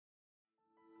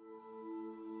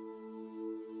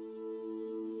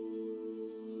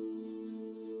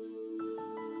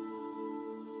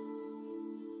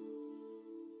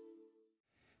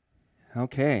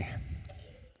Okay.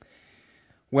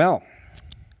 Well,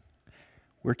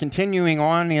 we're continuing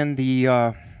on in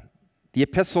the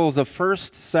epistles of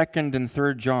 1st, 2nd, and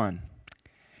 3rd John.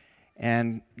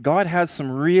 And God has some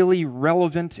really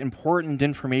relevant, important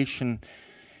information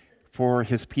for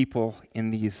His people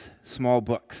in these small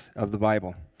books of the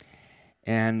Bible.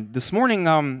 And this morning,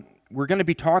 we're going to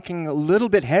be talking a little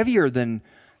bit heavier than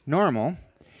normal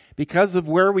because of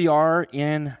where we are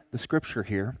in the Scripture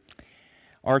here.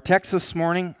 Our text this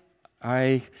morning,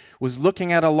 I was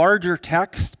looking at a larger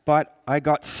text, but I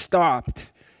got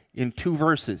stopped in 2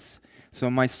 verses. So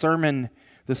my sermon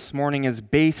this morning is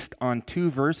based on 2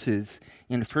 verses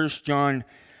in 1 John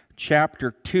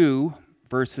chapter 2,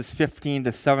 verses 15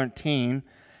 to 17.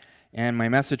 And my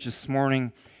message this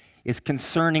morning is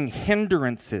concerning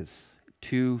hindrances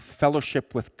to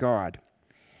fellowship with God.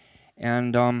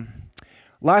 And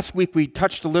last week we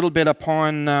touched a little bit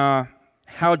upon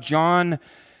how John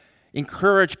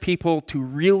encouraged people to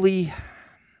really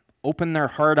open their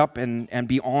heart up and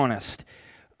be honest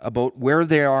about where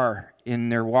they are in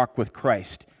their walk with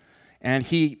Christ. And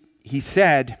he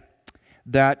said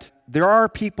that there are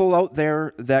people out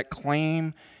there that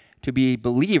claim to be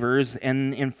believers,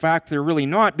 and in fact they're really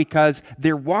not, because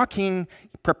they're walking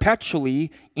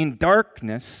perpetually in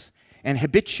darkness and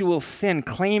habitual sin,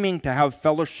 claiming to have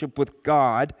fellowship with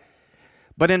God.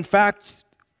 But in fact,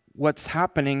 what's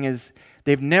happening is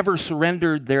they've never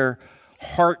surrendered their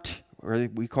heart, or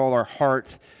we call our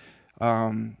heart.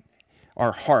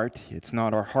 It's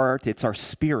not our heart, it's our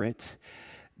spirit.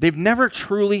 They've never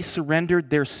truly surrendered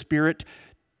their spirit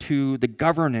to the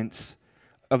governance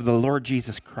of the Lord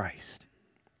Jesus Christ.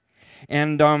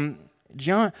 And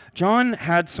John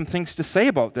had some things to say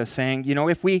about this, saying,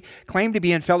 if we claim to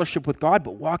be in fellowship with God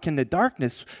but walk in the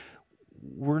darkness,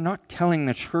 we're not telling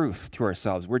the truth to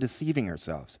ourselves. We're deceiving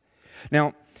ourselves.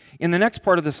 Now, in the next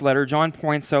part of this letter, John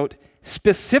points out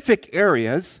specific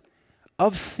areas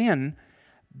of sin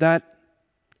that,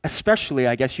 especially,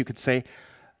 I guess you could say,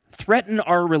 threaten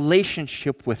our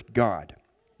relationship with God.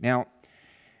 Now,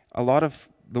 a lot of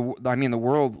the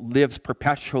world lives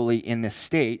perpetually in this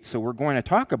state, so we're going to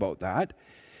talk about that.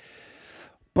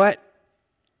 But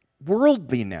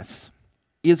worldliness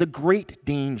is a great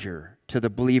danger to the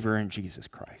believer in Jesus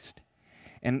Christ.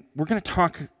 And we're going to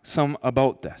talk some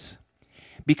about this,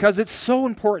 because it's so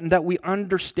important that we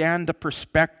understand the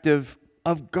perspective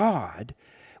of God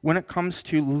when it comes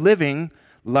to living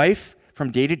life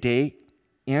from day to day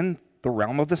in the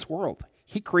realm of this world.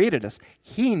 He created us.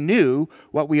 He knew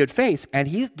what we would face, and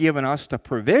He's given us the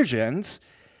provisions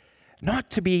not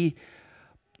to be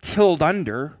tilled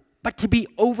under, but to be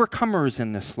overcomers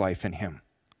in this life in Him.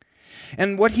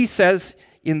 And what He says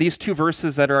in these 2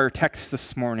 verses that are our text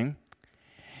this morning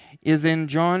is in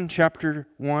John chapter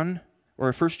 1,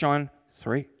 or 1 John,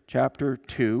 chapter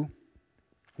 2.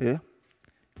 Yeah.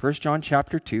 1 John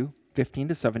chapter 2, 15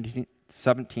 to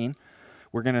 17.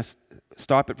 We're going to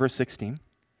stop at verse 16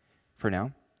 for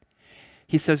now.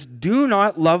 He says, "Do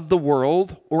not love the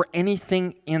world or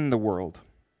anything in the world.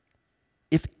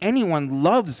 If anyone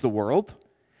loves the world,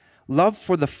 love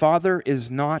for the Father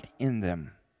is not in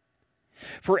them.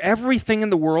 For everything in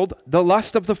the world, the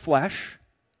lust of the flesh,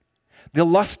 the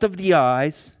lust of the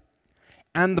eyes,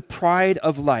 and the pride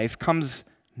of life comes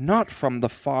not from the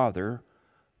Father,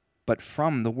 but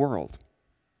from the world."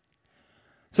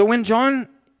 So when John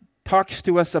talks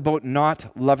to us about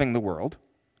not loving the world,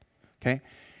 okay,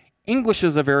 English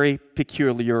is a very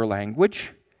peculiar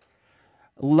language.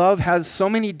 Love has so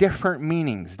many different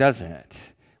meanings, doesn't it?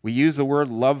 We use the word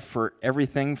love for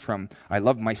everything from I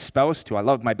love my spouse to I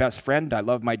love my best friend, I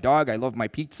love my dog, I love my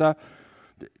pizza.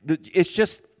 It's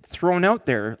just thrown out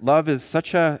there. Love is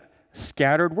such a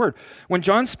scattered word. When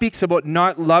John speaks about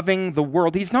not loving the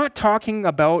world, he's not talking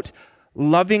about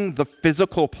loving the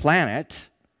physical planet,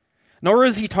 nor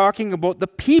is he talking about the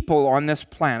people on this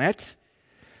planet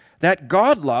that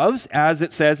God loves, as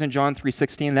it says in John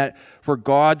 3:16, that for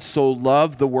God so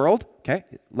loved the world. Okay,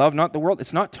 love not the world.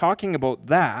 It's not talking about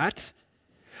that.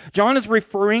 John is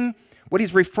what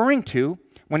he's referring to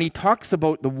when he talks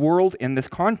about the world in this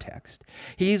context.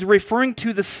 He's referring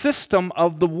to the system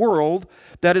of the world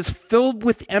that is filled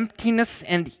with emptiness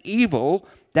and evil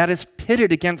that is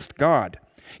pitted against God.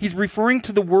 He's referring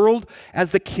to the world as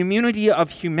the community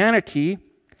of humanity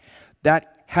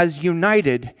that has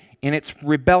united in its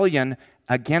rebellion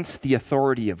against the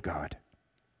authority of God.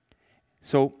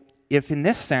 So, if in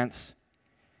this sense,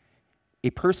 a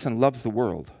person loves the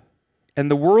world,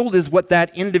 and the world is what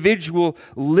that individual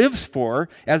lives for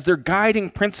as their guiding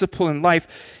principle in life,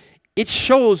 it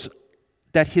shows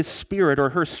that his spirit or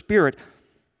her spirit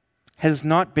has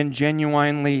not been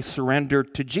genuinely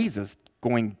surrendered to Jesus.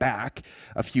 going back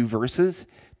a few verses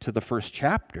to the first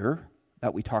chapter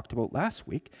that we talked about last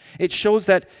week, it shows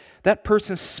that that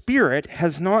person's spirit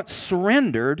has not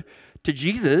surrendered to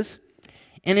Jesus,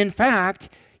 and in fact,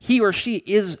 he or she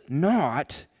is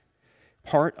not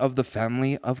part of the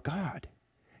family of God.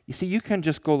 You see, you can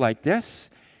just go like this,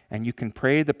 and you can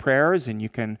pray the prayers, and you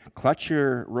can clutch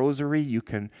your rosary, you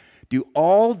can do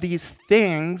all these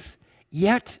things,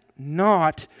 yet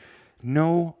not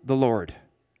know the Lord.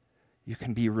 You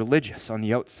can be religious on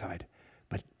the outside,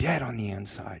 but dead on the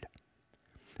inside.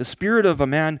 The spirit of a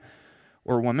man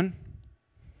or woman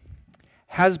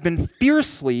has been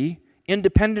fiercely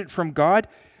independent from God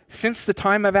since the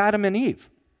time of Adam and Eve.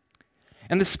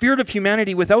 And the spirit of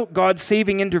humanity without God's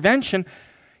saving intervention,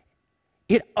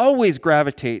 it always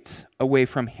gravitates away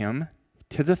from Him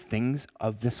to the things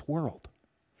of this world.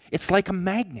 It's like a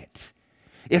magnet.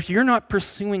 If you're not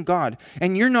pursuing God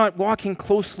and you're not walking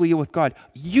closely with God,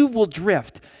 you will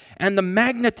drift, and the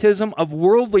magnetism of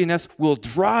worldliness will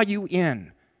draw you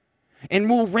in and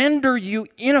will render you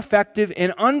ineffective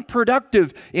and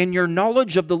unproductive in your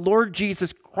knowledge of the Lord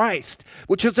Jesus Christ,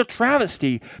 which is a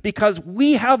travesty because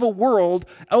we have a world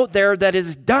out there that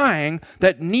is dying,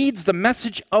 that needs the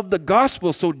message of the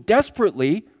gospel so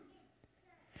desperately.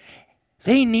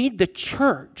 They need the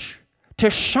church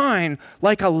to shine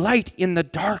like a light in the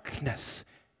darkness.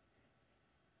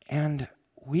 And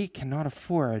we cannot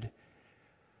afford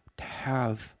to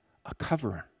have a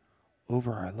cover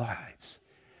over our lives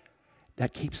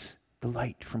that keeps the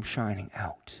light from shining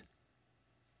out.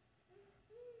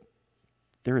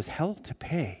 There is hell to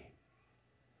pay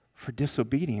for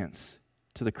disobedience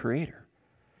to the Creator.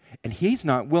 And He's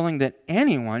not willing that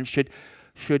anyone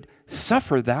should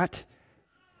suffer that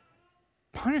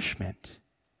punishment.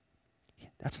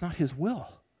 That's not His will.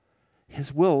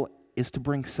 His will is to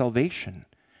bring salvation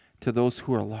to those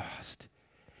who are lost.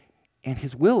 And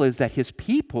His will is that His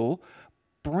people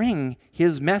bring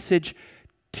His message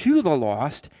to the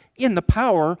lost in the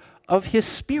power of His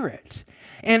Spirit.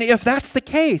 And if that's the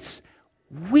case,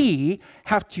 we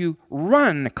have to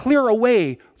clear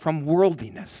away from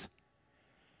worldliness.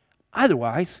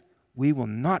 Otherwise, we will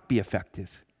not be effective.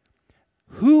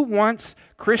 Who wants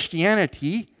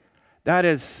Christianity that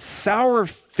is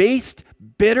sour-faced,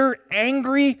 bitter,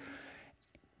 angry,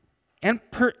 and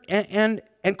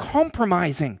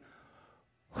compromising?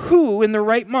 Who in their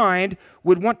right mind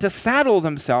would want to saddle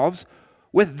themselves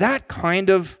with that kind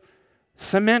of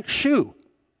cement shoe?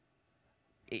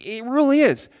 It really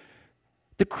is.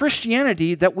 The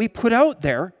Christianity that we put out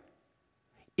there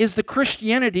is the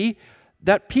Christianity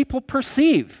that people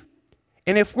perceive.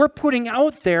 And if we're putting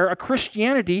out there a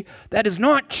Christianity that is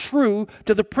not true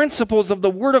to the principles of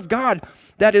the Word of God,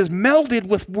 that is melded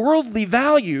with worldly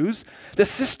values, the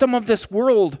system of this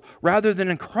world, rather than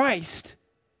in Christ,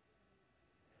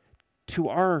 to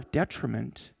our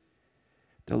detriment,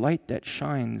 the light that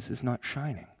shines is not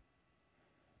shining.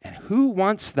 And who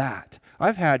wants that?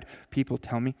 I've had people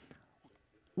tell me,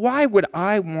 why would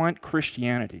I want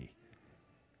Christianity?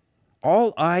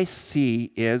 All I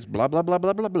see is blah, blah, blah,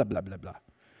 blah, blah, blah, blah, blah, blah.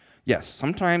 Yes,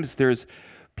 sometimes there's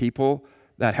people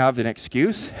that have an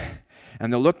excuse,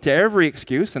 and they'll look to every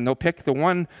excuse, and they'll pick the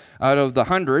one out of the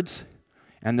hundreds,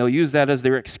 and they'll use that as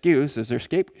their excuse, as their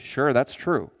escape. Sure, that's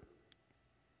true.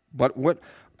 But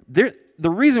the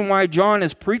reason why John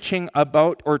is preaching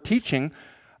about or teaching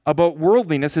about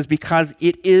worldliness is because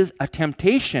it is a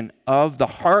temptation of the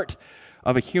heart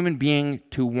of a human being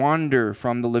to wander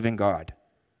from the living God.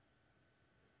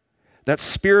 That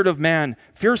spirit of man,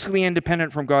 fiercely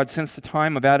independent from God since the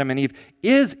time of Adam and Eve,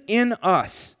 is in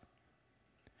us.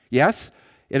 Yes,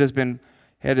 it has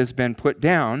been put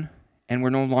down, and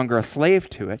we're no longer a slave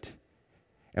to it,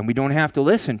 and we don't have to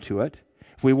listen to it.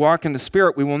 If we walk in the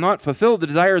Spirit, we will not fulfill the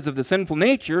desires of the sinful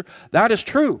nature. That is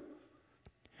true.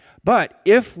 But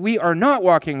if we are not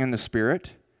walking in the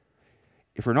Spirit,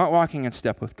 if we're not walking in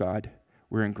step with God,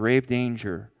 we're in grave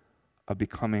danger of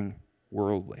becoming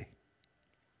worldly.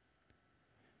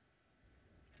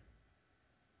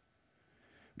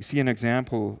 We see an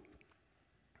example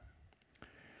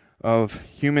of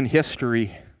human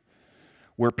history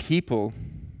where people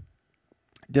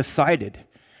decided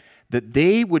that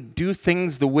they would do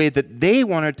things the way that they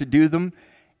wanted to do them,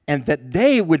 and that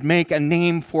they would make a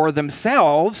name for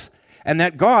themselves, and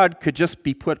that God could just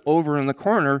be put over in the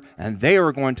corner, and they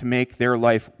were going to make their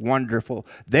life wonderful.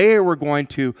 They were going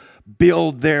to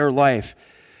build their life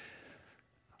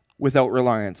without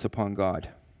reliance upon God.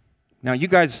 Now, you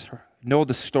guys know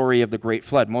the story of the Great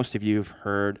Flood. Most of you have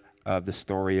heard of the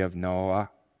story of Noah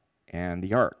and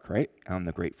the ark, right? And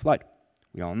the Great Flood.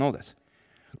 We all know this.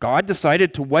 God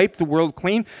decided to wipe the world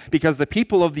clean because the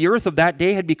people of the earth of that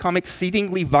day had become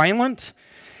exceedingly violent,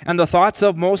 and the thoughts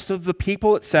of most of the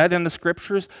people, it said in the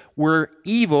scriptures, were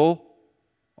evil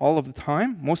all of the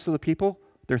time. Most of the people,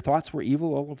 their thoughts were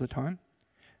evil all of the time.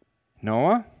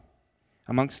 Noah,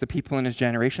 amongst the people in his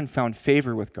generation, found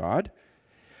favor with God.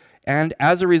 And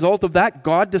as a result of that,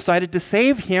 God decided to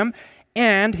save him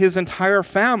and his entire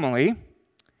family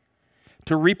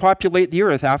to repopulate the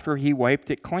earth after he wiped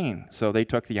it clean. So they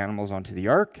took the animals onto the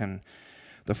ark, and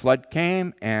the flood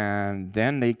came, and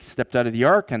then they stepped out of the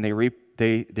ark, and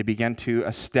they began to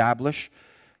establish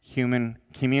human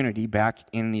community back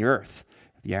in the earth.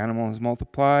 The animals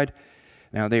multiplied.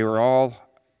 Now they were all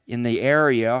in the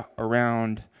area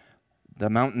around the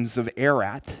mountains of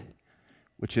Ararat,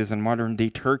 which is in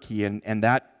modern-day Turkey, and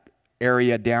that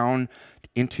area down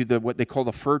into what they call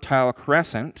the Fertile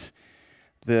Crescent,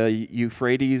 the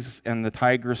Euphrates and the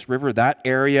Tigris River, that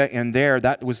area in there,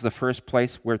 that was the first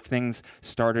place where things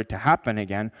started to happen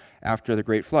again after the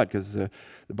Great Flood, because the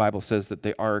Bible says that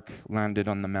the ark landed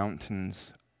on the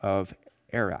mountains of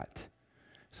Ararat.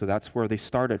 So that's where they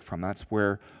started from. That's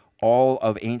where all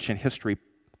of ancient history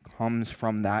comes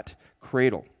from, that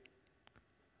cradle.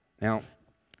 Now,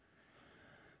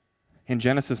 in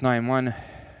Genesis 9:1,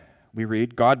 we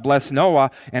read, God blessed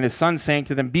Noah and his sons, saying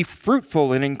to them, be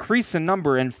fruitful and increase in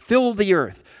number and fill the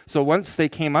earth. So once they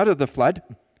came out of the flood,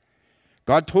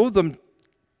 God told them,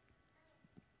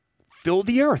 fill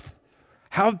the earth.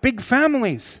 Have big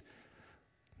families.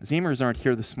 Zeemers aren't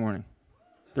here this morning.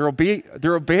 They're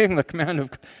obeying the command of...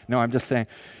 No, I'm just saying,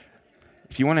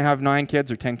 if you want to have 9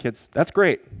 kids or 10 kids, that's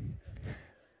great.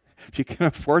 If you can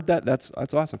afford that, that's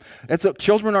awesome.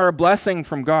 Children are a blessing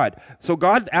from God. So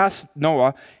God asked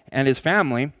Noah and his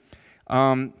family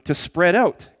to spread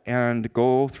out and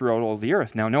go throughout all the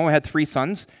earth. Now, Noah had 3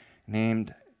 sons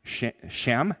named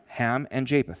Shem, Ham, and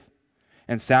Japheth.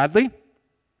 And sadly,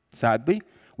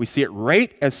 we see it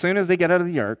right as soon as they get out of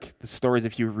the ark, the stories,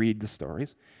 if you read the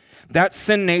stories, that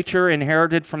sin nature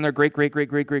inherited from their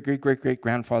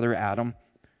great-great-great-great-great-great-great-grandfather Adam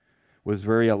was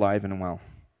very alive and well.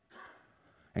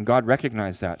 And God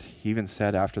recognized that. He even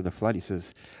said after the flood, he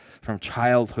says, from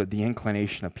childhood, the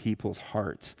inclination of people's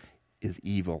hearts is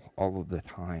evil all of the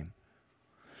time.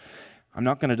 I'm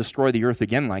not going to destroy the earth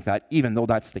again like that, even though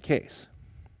that's the case.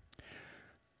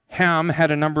 Ham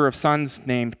had a number of sons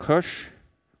named Cush,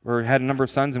 or had a number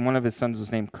of sons, and one of his sons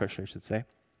was named Cush, I should say.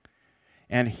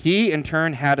 And he, in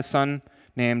turn, had a son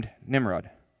named Nimrod.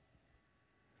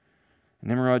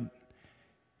 Nimrod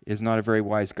is not a very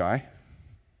wise guy.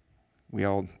 We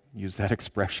all use that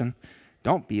expression.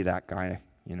 Don't be that guy,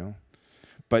 you know.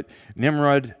 But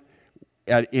Nimrod,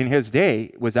 in his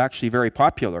day, was actually very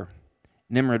popular.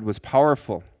 Nimrod was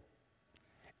powerful.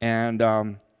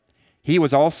 And he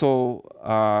was also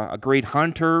a great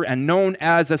hunter and known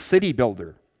as a city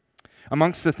builder.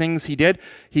 Amongst the things he did,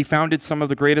 he founded some of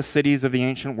the greatest cities of the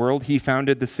ancient world. He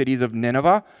founded the cities of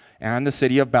Nineveh and the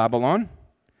city of Babylon.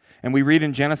 And we read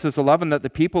in Genesis 11 that the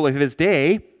people of his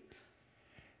day,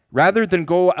 rather than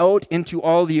go out into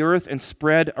all the earth and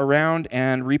spread around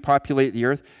and repopulate the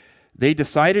earth, they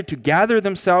decided to gather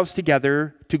themselves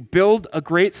together to build a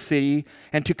great city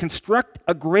and to construct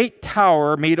a great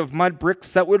tower made of mud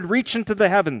bricks that would reach into the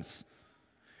heavens.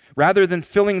 Rather than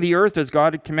filling the earth as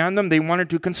God had commanded them, they wanted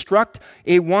to construct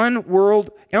a one-world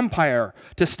empire,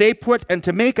 to stay put and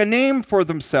to make a name for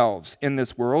themselves in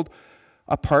this world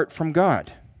apart from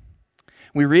God.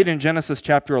 We read in Genesis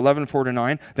chapter 11,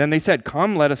 4-9, then they said,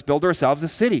 come, let us build ourselves a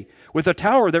city with a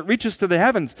tower that reaches to the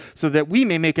heavens so that we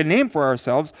may make a name for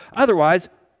ourselves. Otherwise,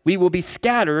 we will be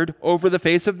scattered over the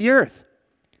face of the earth.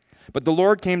 But the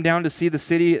Lord came down to see the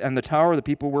city and the tower the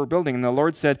people were building. And the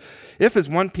Lord said, if as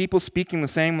one people speaking the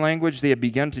same language they have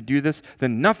begun to do this,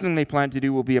 then nothing they plan to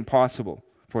do will be impossible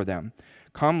for them.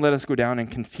 Come, let us go down and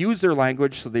confuse their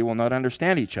language so they will not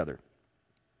understand each other.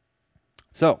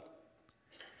 So,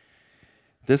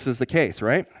 this is the case,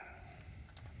 right?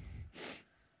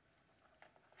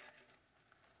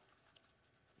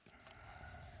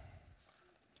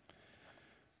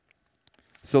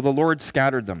 So the Lord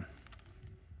scattered them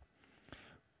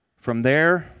from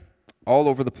there all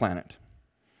over the planet.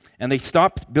 And they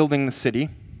stopped building the city,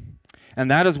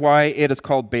 and that is why it is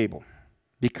called Babel,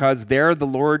 because there the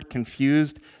Lord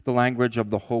confused the language of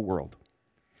the whole world.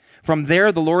 From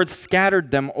there the Lord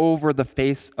scattered them over the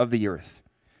face of the earth.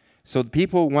 So the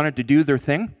people wanted to do their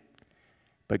thing,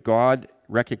 but God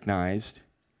recognized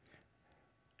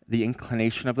the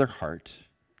inclination of their heart.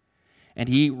 And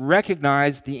he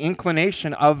recognized the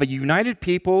inclination of a united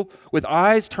people with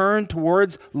eyes turned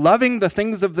towards loving the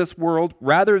things of this world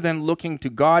rather than looking to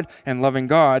God and loving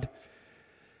God.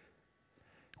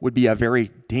 would be a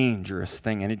very dangerous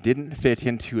thing, and it didn't fit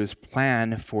into his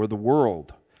plan for the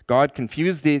world. God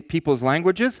confused the people's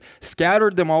languages,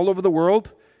 scattered them all over the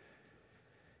world,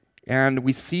 and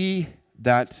we see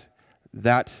that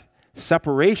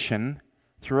separation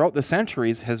throughout the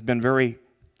centuries has been very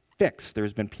fixed.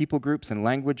 There's been people groups and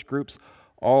language groups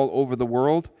all over the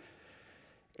world,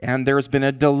 and there's been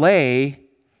a delay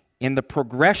in the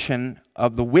progression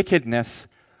of the wickedness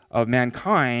of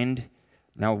mankind.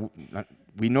 Now,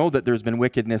 we know that there's been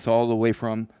wickedness all the way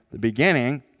from the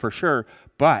beginning, for sure,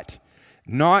 but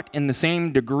not in the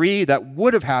same degree that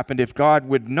would have happened if God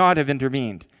would not have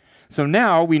intervened. So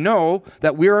now we know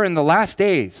that we are in the last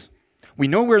days. We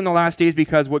know we're in the last days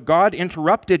because what God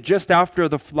interrupted just after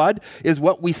the flood is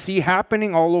what we see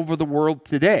happening all over the world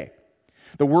today.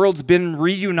 The world's been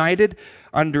reunited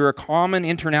under a common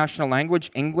international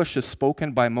language. English is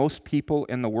spoken by most people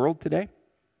in the world today.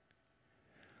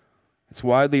 It's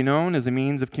widely known as a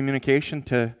means of communication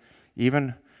to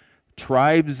even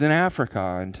tribes in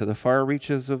Africa and to the far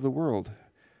reaches of the world.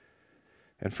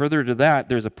 And further to that,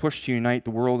 there's a push to unite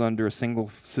the world under a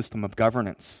single system of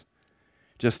governance,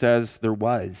 just as there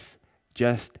was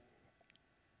just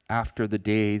after the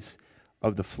days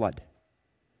of the flood.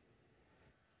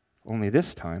 Only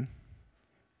this time,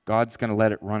 God's going to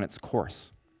let it run its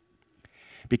course.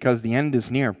 Because the end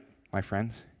is near, my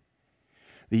friends.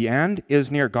 The end is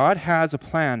near. God has a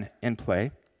plan in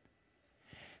play.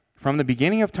 From the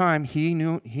beginning of time, He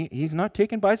knew, He's not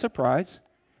taken by surprise.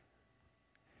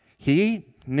 He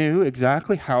knew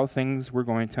exactly how things were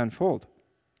going to unfold.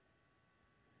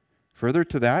 Further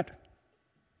to that,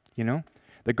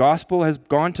 the gospel has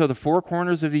gone to the four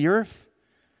corners of the earth.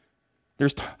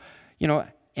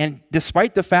 And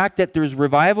despite the fact that there's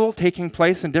revival taking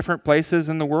place in different places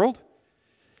in the world,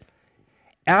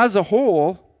 as a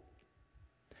whole,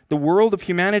 the world of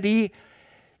humanity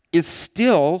is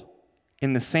still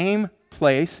in the same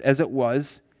place as it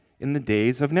was in the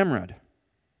days of Nimrod.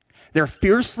 They're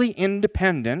fiercely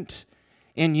independent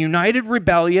in united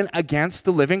rebellion against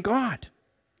the living God.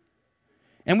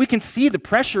 And we can see the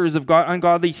pressures of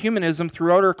ungodly humanism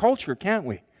throughout our culture, can't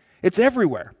we? It's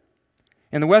everywhere.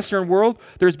 In the Western world,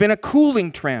 there's been a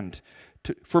cooling trend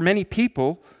for many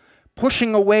people,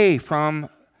 pushing away from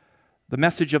the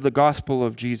message of the gospel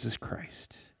of Jesus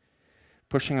Christ,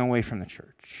 pushing away from the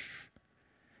church.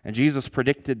 And Jesus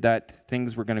predicted that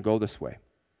things were going to go this way.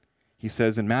 He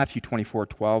says in Matthew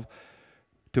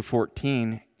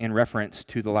 24:12-14, in reference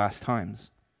to the last times,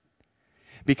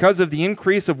 "Because of the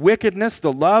increase of wickedness,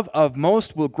 the love of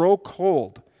most will grow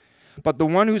cold, but the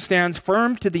one who stands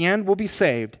firm to the end will be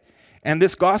saved. And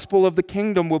this gospel of the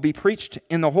kingdom will be preached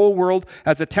in the whole world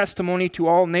as a testimony to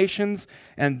all nations,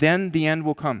 and then the end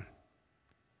will come."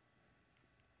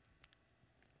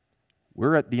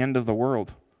 We're at the end of the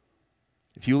world.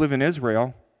 If you live in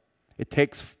Israel, it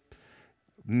takes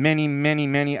many, many,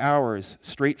 many hours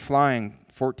straight flying,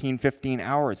 14, 15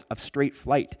 hours of straight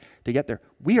flight to get there.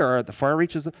 We are at the far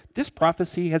reaches. This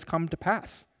prophecy has come to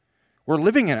pass. We're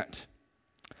living in it.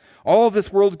 All of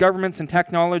this world's governments and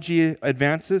technology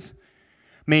advances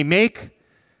may make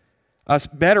us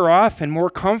better off and more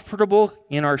comfortable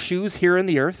in our shoes here in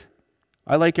the earth.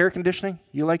 I like air conditioning.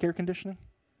 You like air conditioning?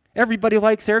 Everybody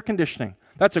likes air conditioning.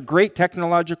 That's a great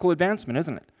technological advancement,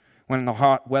 isn't it? When the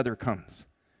hot weather comes.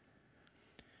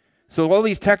 So all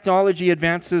these technology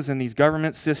advances and these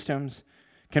government systems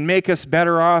can make us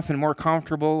better off and more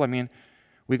comfortable. I mean,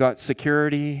 we got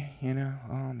security,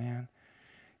 oh man.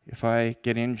 If I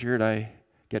get injured, I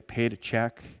get paid a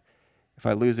check. If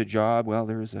I lose a job, well,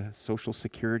 there's a social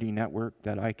security network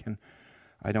that I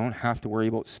don't have to worry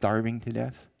about starving to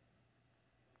death.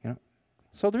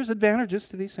 So there's advantages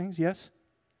to these things, yes.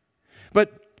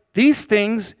 But these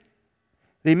things,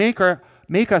 they make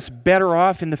us better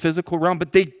off in the physical realm,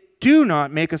 but they do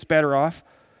not make us better off,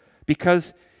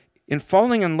 because in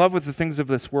falling in love with the things of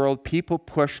this world, people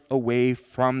push away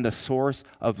from the source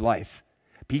of life.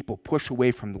 People push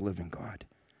away from the living God.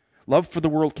 Love for the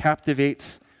world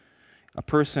captivates a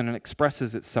person and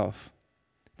expresses itself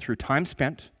through time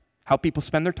spent, how people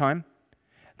spend their time,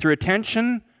 through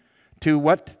attention to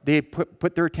what they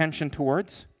put their attention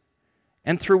towards,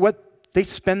 and through what they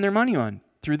spend their money on,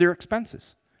 through their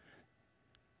expenses.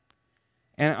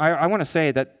 And I want to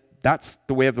say that that's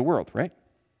the way of the world, right?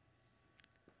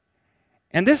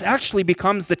 And this actually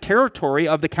becomes the territory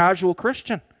of the casual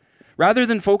Christian. Rather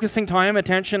than focusing time,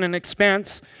 attention, and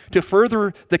expense to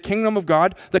further the kingdom of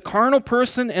God, the carnal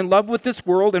person in love with this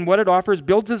world and what it offers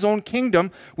builds his own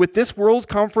kingdom with this world's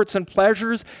comforts and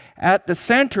pleasures at the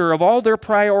center of all their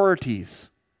priorities.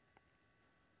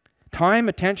 Time,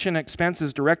 attention, and expense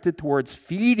is directed towards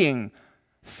feeding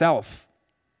self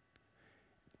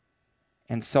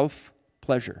and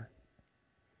self-pleasure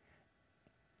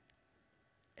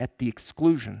at the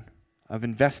exclusion of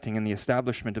investing in the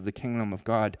establishment of the kingdom of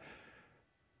God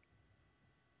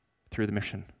through the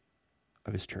mission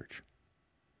of His church.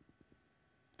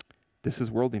 This is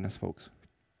worldliness, folks.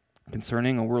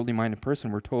 Concerning a worldly-minded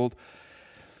person, we're told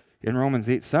in Romans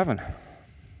 8:7,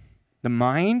 the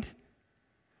mind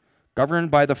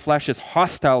governed by the flesh is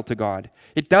hostile to God.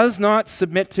 It does not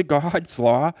submit to God's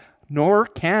law, nor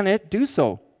can it do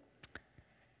so.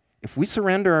 If we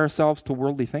surrender ourselves to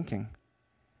worldly thinking,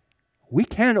 we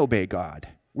can't obey God.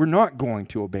 We're not going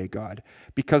to obey God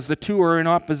because the two are in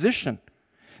opposition.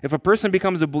 If a person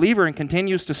becomes a believer and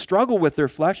continues to struggle with their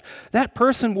flesh, that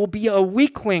person will be a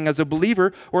weakling as a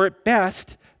believer, or at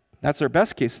best, that's our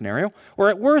best case scenario, or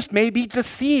at worst may be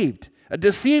deceived. A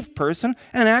deceived person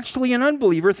and actually an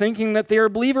unbeliever thinking that they are a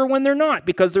believer when they're not,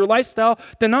 because their lifestyle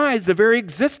denies the very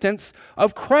existence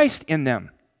of Christ in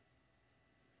them.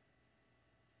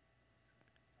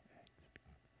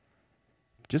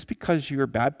 Just because you were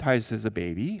baptized as a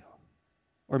baby,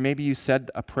 or maybe you said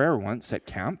a prayer once at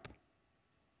camp,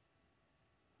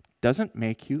 doesn't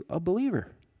make you a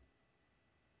believer.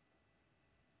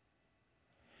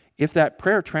 If that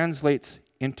prayer translates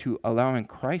into allowing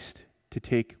Christ to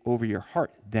take over your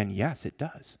heart, then yes, it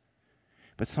does.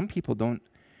 But some people don't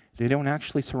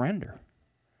actually surrender.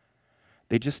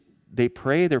 They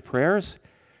pray their prayers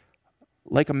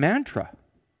like a mantra.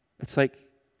 It's like,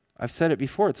 I've said it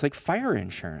before, it's like fire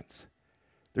insurance.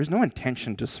 There's no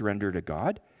intention to surrender to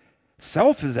God.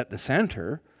 Self is at the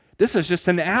center. This is just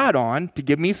an add-on to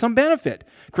give me some benefit.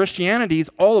 Christianity is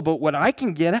all about what I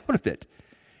can get out of it,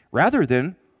 rather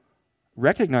than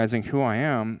recognizing who I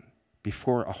am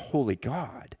before a holy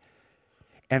God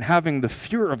and having the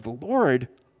fear of the Lord,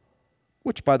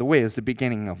 which, by the way, is the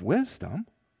beginning of wisdom.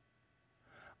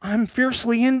 I'm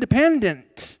fiercely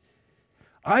independent.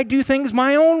 I do things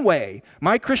my own way.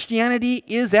 My Christianity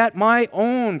is at my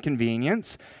own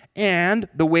convenience and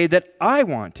the way that I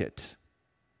want it.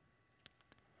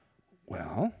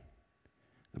 Well,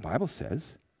 the Bible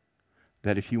says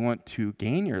that if you want to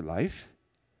gain your life,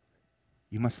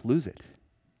 you must lose it.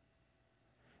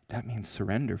 That means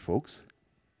surrender, folks.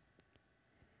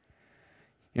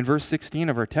 In verse 16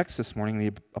 of our text this morning,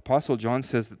 the Apostle John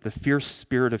says that the fierce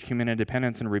spirit of human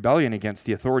independence and rebellion against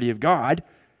the authority of God,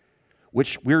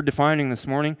 which we're defining this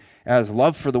morning as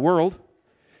love for the world,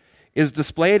 is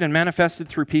displayed and manifested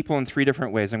through people in three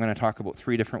different ways. I'm going to talk about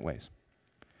three different ways.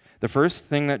 The first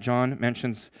thing that John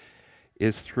mentions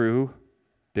is through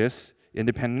this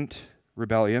independent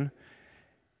rebellion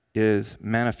is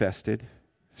manifested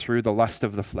through the lust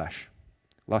of the flesh.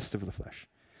 Lust of the flesh.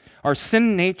 Our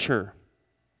sin nature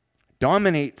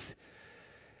dominates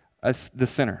the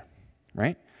sinner,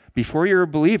 right? Before you're a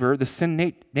believer, the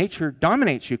sin nature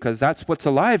dominates you because that's what's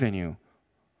alive in you.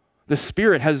 The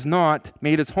Spirit has not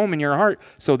made its home in your heart,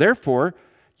 so therefore,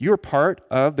 you're part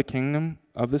of the kingdom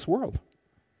of this world.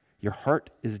 Your heart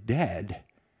is dead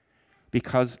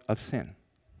because of sin.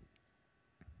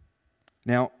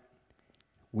 Now,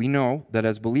 we know that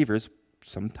as believers,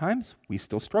 sometimes we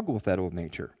still struggle with that old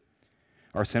nature.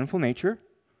 Our sinful nature,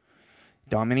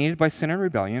 dominated by sin and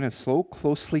rebellion, is so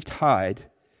closely tied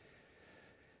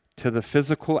to the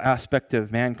physical aspect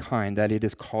of mankind that it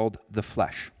is called the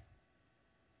flesh.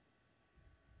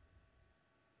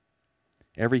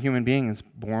 Every human being is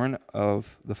born of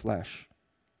the flesh.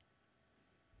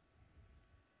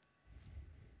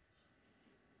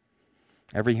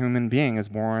 Every human being is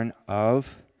born of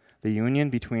the union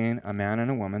between a man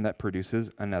and a woman that produces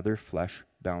another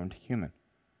flesh-bound human.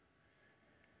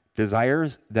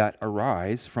 Desires that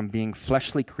arise from being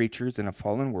fleshly creatures in a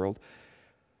fallen world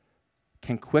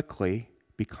can quickly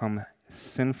become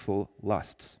sinful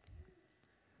lusts.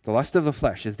 The lust of the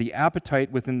flesh is the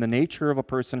appetite within the nature of a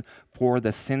person for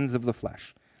the sins of the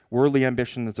flesh. Worldly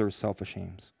ambitions or selfish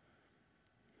aims.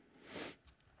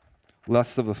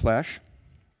 Lusts of the flesh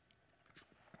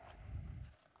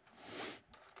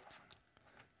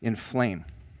inflame.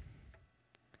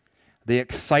 They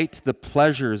excite the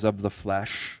pleasures of the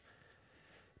flesh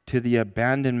to the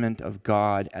abandonment of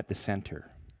God at the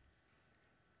center.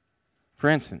 For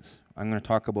instance, I'm going to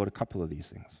talk about a couple of these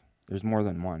things. There's more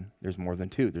than one. There's more than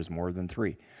two. There's more than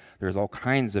three. There's all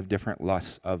kinds of different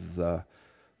lusts of the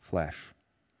flesh.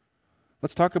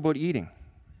 Let's talk about eating.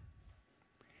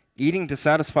 Eating to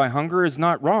satisfy hunger is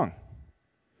not wrong.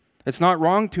 It's not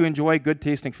wrong to enjoy good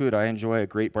tasting food. I enjoy a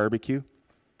great barbecue.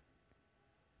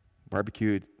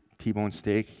 Barbecued T-bone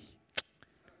steak,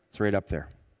 it's right up there.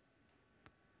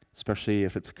 Especially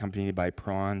if it's accompanied by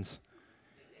prawns,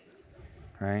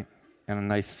 right? And a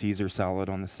nice Caesar salad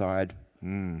on the side.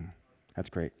 That's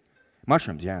great.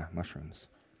 Mushrooms, yeah, mushrooms.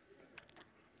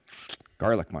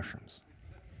 Garlic mushrooms.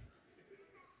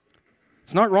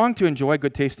 It's not wrong to enjoy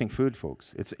good tasting food,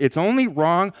 folks. It's only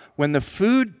wrong when the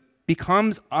food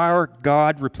becomes our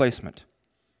God replacement.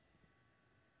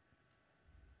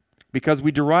 Because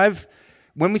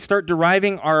when we start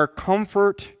deriving our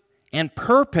comfort and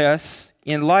purpose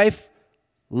in life,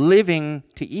 living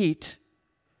to eat,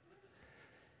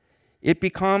 it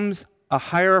becomes a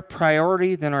higher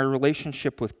priority than our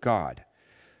relationship with God.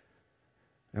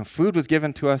 Now, food was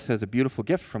given to us as a beautiful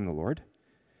gift from the Lord.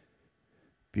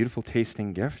 Beautiful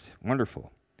tasting gift.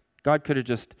 Wonderful. God could have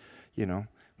just,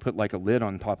 put like a lid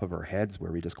on top of our heads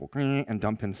where we just go and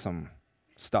dump in some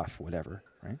stuff, whatever,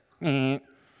 right?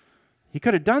 He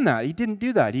could have done that. He didn't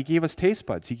do that. He gave us taste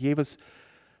buds. He gave us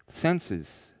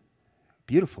senses.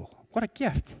 Beautiful. What a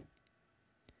gift.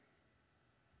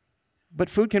 But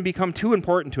food can become too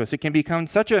important to us. It can become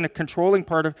such a controlling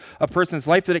part of a person's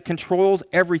life that it controls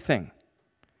everything.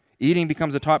 Eating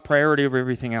becomes a top priority over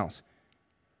everything else.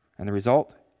 And the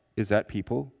result is that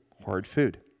people hoard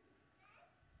food.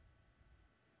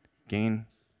 Gain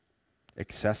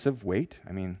excessive weight.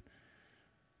 I mean,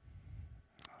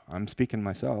 I'm speaking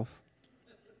myself.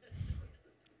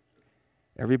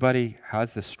 Everybody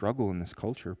has this struggle in this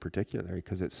culture, particularly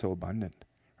because it's so abundant,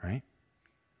 right?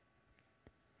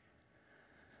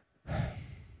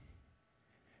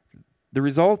 The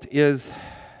result is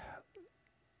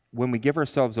when we give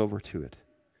ourselves over to it,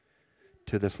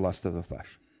 to this lust of the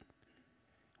flesh,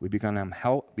 we become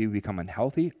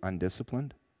unhealthy,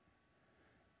 undisciplined,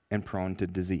 and prone to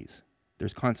disease.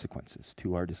 There's consequences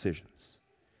to our decisions.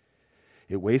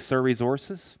 It wastes our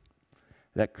resources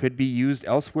that could be used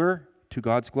elsewhere to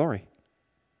God's glory.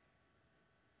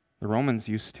 The Romans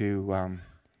used to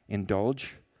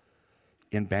indulge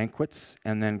in banquets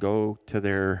and then go to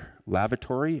their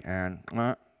lavatory and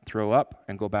throw up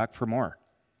and go back for more.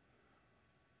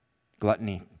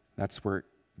 Gluttony, that's where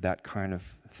that kind of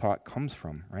thought comes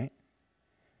from, right?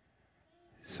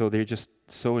 So they just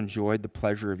so enjoyed the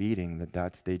pleasure of eating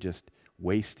that they just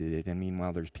wasted it, and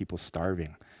meanwhile there's people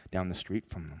starving down the street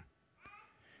from them.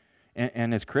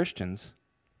 And as Christians,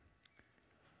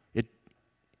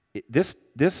 this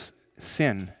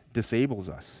sin disables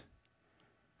us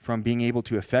from being able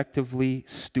to effectively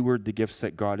steward the gifts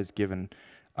that God has given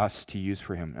us to use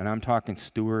for Him. And I'm talking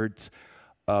stewards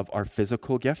of our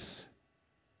physical gifts,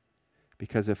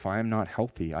 because if I'm not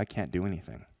healthy, I can't do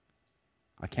anything.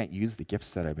 I can't use the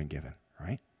gifts that I've been given,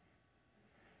 right?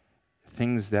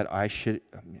 Things that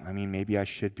maybe I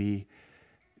should be,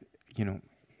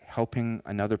 helping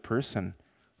another person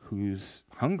who's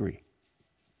hungry.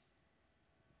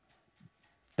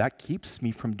 That keeps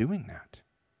me from doing that.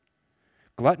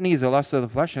 Gluttony is a lust of the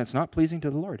flesh, and it's not pleasing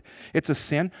to the Lord. It's a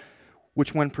sin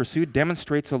which, when pursued,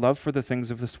 demonstrates a love for the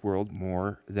things of this world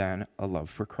more than a love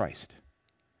for Christ.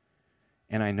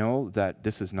 And I know that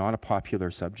this is not a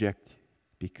popular subject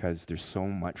because there's so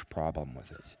much problem with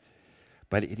it.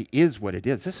 But it is what it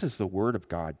is. This is the Word of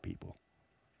God, people.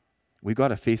 We've got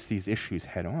to face these issues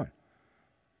head on.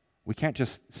 We can't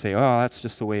just say, oh, that's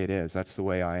just the way it is. That's the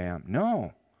way I am.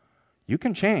 No. You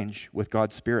can change with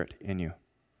God's Spirit in you.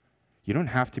 You don't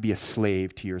have to be a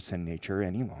slave to your sin nature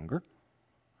any longer.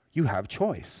 You have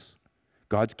choice.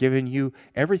 God's given you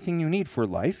everything you need for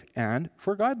life and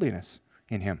for godliness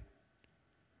in Him.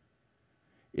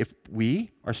 If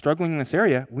we are struggling in this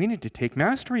area, we need to take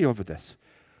mastery over this.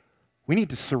 We need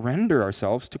to surrender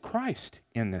ourselves to Christ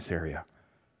in this area.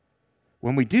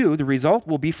 When we do, the result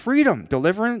will be freedom.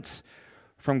 Deliverance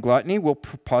from gluttony will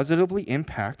positively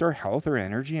impact our health, our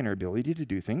energy, and our ability to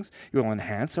do things. It will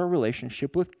enhance our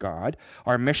relationship with God,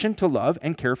 our mission to love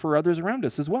and care for others around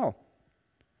us as well.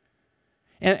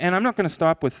 And I'm not going to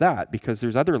stop with that because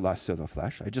there's other lusts of the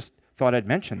flesh. I just thought I'd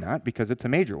mention that because it's a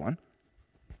major one.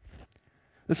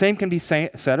 The same can be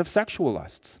said of sexual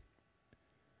lusts.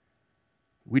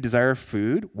 We desire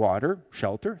food, water,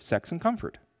 shelter, sex, and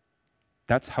comfort.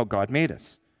 That's how God made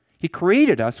us. He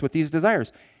created us with these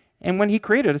desires. And when He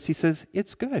created us, He says,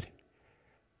 it's good.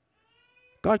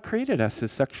 God created us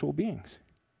as sexual beings.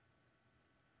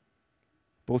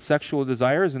 Both sexual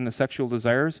desires and the sexual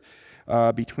desires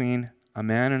between a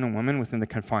man and a woman within the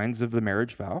confines of the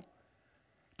marriage vow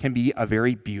can be a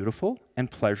very beautiful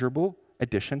and pleasurable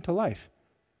addition to life.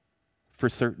 For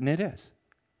certain it is.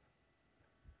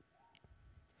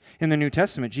 In the New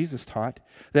Testament, Jesus taught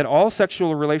that all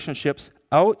sexual relationships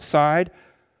outside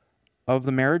of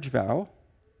the marriage vow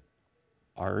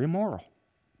are immoral.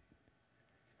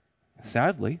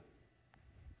 Sadly,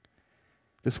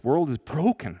 this world is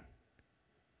broken.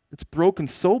 It's broken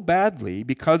so badly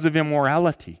because of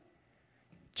immorality.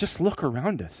 Just look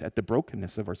around us at the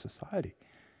brokenness of our society.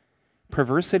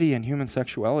 Perversity in human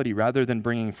sexuality, rather than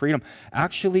bringing freedom,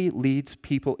 actually leads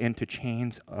people into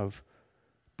chains of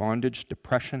bondage,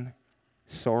 depression,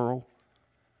 sorrow.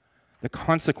 The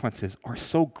consequences are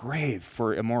so grave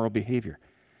for immoral behavior.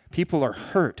 People are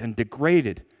hurt and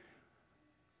degraded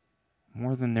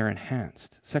more than they're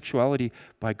enhanced. Sexuality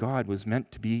by God was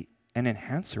meant to be an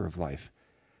enhancer of life,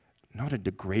 not a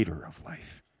degrader of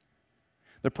life.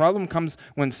 The problem comes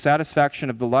when satisfaction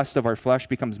of the lust of our flesh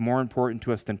becomes more important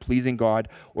to us than pleasing God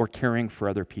or caring for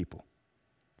other people.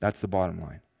 That's the bottom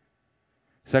line.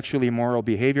 Sexually immoral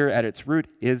behavior at its root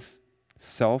is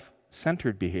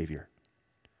self-centered behavior.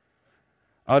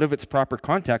 Out of its proper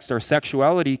context, our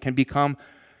sexuality can become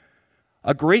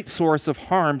a great source of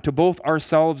harm to both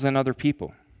ourselves and other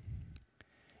people.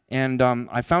 And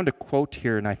I found a quote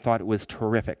here, and I thought it was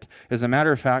terrific. As a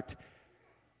matter of fact,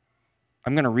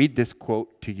 I'm going to read this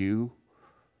quote to you.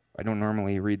 I don't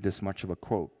normally read this much of a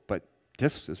quote, but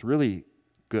this is really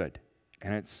good.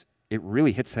 And it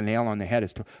really hits the nail on the head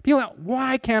as to,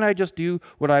 why can't I just do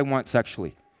what I want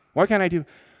sexually? Why can't I do?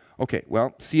 Okay,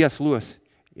 well, C.S. Lewis,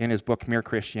 in his book Mere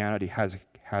Christianity, has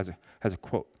a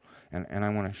quote, and I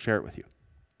want to share it with you.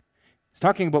 He's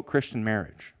talking about Christian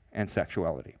marriage and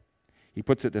sexuality. He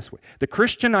puts it this way: the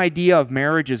Christian idea of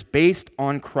marriage is based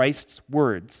on Christ's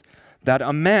words that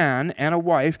a man and a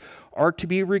wife are to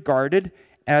be regarded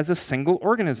as a single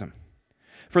organism.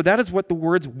 For that is what the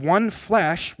words one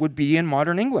flesh would be in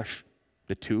modern English.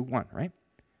 The two, one, right?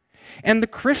 And the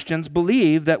Christians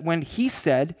believe that when he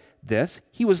said this,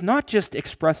 he was not just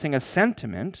expressing a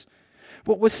sentiment,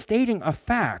 but was stating a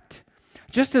fact.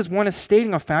 Just as one is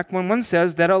stating a fact when one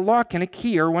says that a lock and a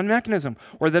key are one mechanism,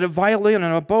 or that a violin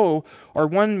and a bow are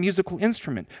one musical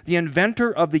instrument. The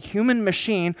inventor of the human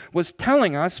machine was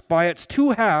telling us by its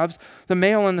two halves, the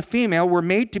male and the female, were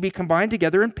made to be combined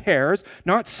together in pairs,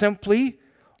 not simply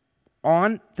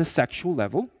on the sexual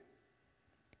level,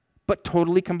 but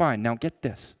totally combined. Now get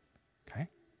this, okay?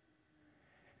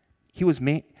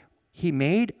 He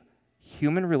made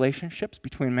human relationships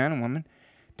between man and woman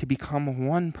to become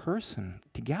one person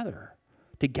together.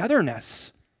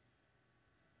 Togetherness.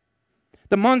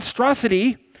 The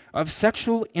monstrosity of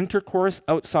sexual intercourse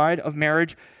outside of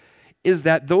marriage is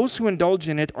that those who indulge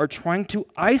in it are trying to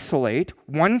isolate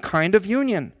one kind of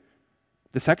union,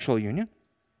 the sexual union,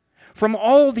 from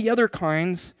all the other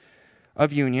kinds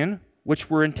of union which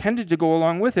were intended to go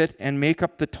along with it and make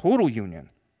up the total union.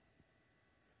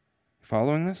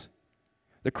 Following this?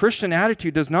 The Christian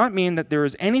attitude does not mean that there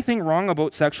is anything wrong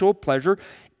about sexual pleasure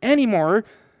any more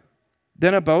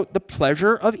than about the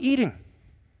pleasure of eating.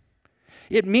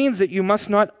 It means that you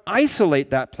must not isolate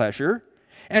that pleasure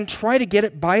and try to get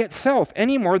it by itself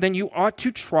any more than you ought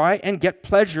to try and get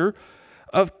pleasure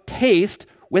of taste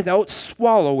without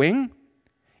swallowing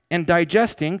and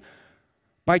digesting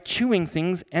by chewing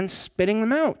things and spitting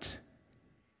them out.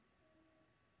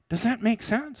 Does that make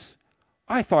sense?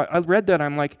 I read that,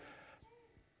 I'm like,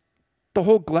 the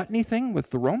whole gluttony thing with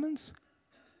the Romans?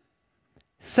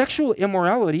 Sexual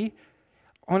immorality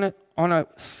on a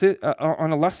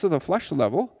lust of the flesh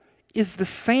level is the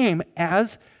same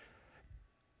as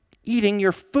eating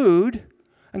your food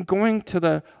and going to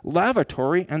the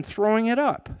lavatory and throwing it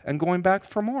up and going back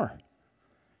for more.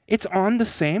 It's on the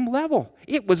same level.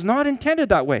 It was not intended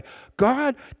that way.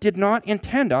 God did not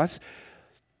intend us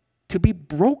to be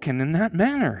broken in that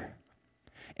manner.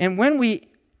 And when we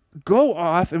go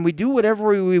off and we do whatever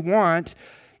we want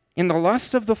in the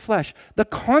lust of the flesh, the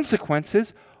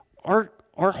consequences are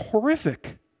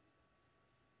horrific.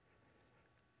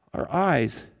 Our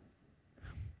eyes.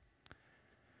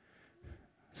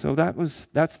 So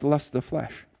that's the lust of the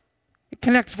flesh. It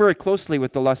connects very closely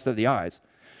with the lust of the eyes.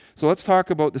 So let's talk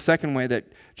about the second way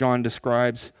that John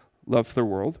describes love for the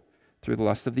world, through the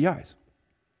lust of the eyes.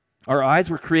 Our eyes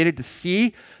were created to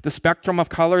see the spectrum of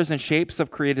colors and shapes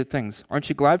of created things. Aren't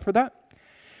you glad for that?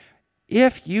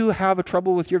 If you have a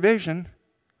trouble with your vision,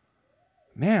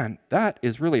 man, that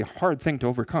is really a hard thing to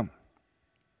overcome.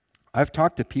 I've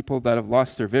talked to people that have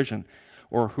lost their vision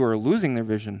or who are losing their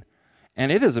vision,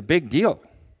 and it is a big deal.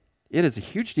 It is a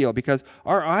huge deal because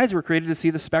our eyes were created to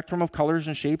see the spectrum of colors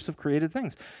and shapes of created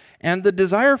things. And the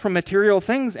desire for material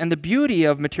things and the beauty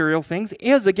of material things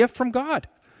is a gift from God.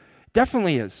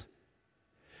 Definitely is.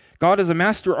 God is a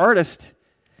master artist,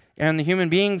 and the human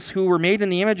beings who were made in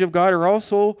the image of God are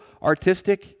also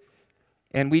artistic,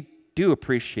 and we do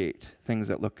appreciate things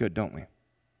that look good, don't we?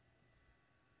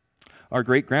 Our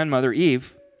great-grandmother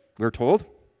Eve, we're told,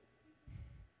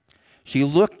 she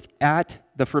looked at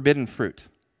the forbidden fruit.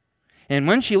 And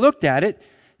when she looked at it,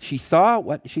 she saw,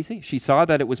 what did she see? She saw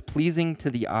that it was pleasing to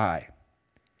the eye.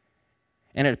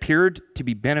 and it appeared to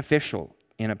be beneficial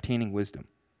in obtaining wisdom.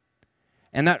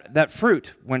 And that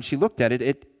fruit, when she looked at it,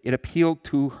 it appealed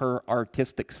to her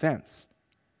artistic sense.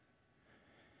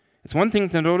 It's one thing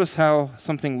to notice how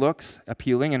something looks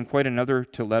appealing, and quite another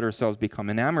to let ourselves become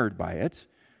enamored by it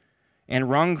and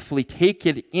wrongfully take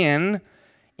it in,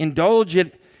 indulge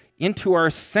it into our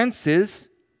senses.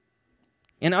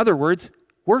 In other words,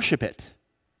 worship it.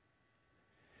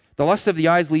 The lust of the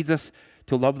eyes leads us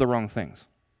to love the wrong things.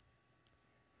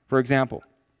 For example,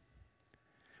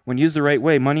 when used the right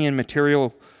way, money and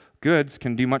material goods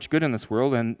can do much good in this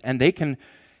world, and they can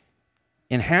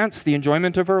enhance the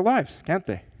enjoyment of our lives, can't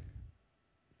they?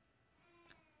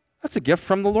 That's a gift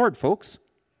from the Lord, folks.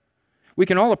 We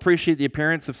can all appreciate the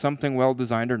appearance of something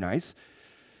well-designed or nice.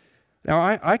 Now,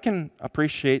 I can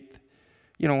appreciate,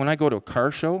 when I go to a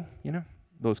car show,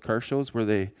 those car shows where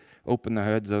they open the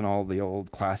hoods on all the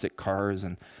old classic cars,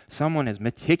 and someone has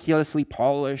meticulously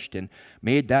polished and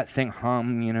made that thing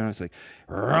hum, it's like,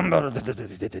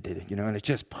 and it's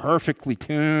just perfectly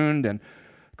tuned, and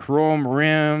chrome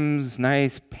rims,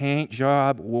 nice paint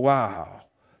job. Wow,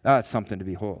 that's something to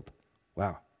behold.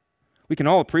 Wow. We can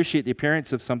all appreciate the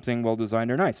appearance of something well-designed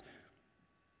or nice.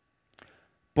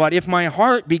 But if my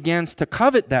heart begins to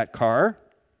covet that car,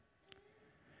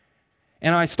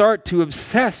 and I start to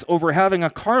obsess over having a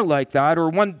car like that or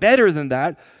one better than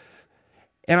that,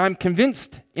 and I'm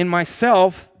convinced in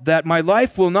myself that my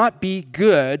life will not be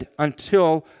good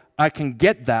until I can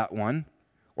get that one,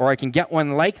 or I can get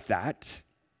one like that,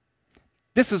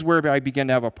 this is where I begin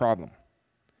to have a problem.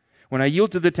 When I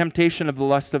yield to the temptation of the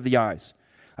lust of the eyes,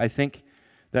 I think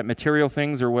that material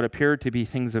things, or what appear to be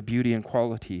things of beauty and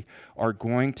quality, are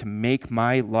going to make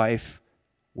my life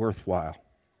worthwhile.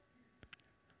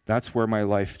 That's where my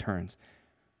life turns.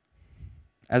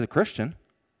 As a Christian,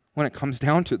 when it comes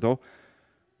down to it, though,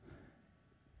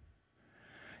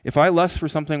 if I lust for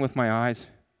something with my eyes,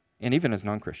 and even as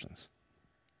non-Christians,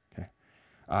 okay,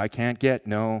 I can't get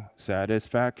no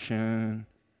satisfaction.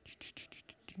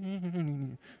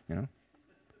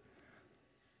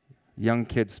 Young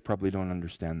kids probably don't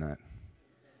understand that.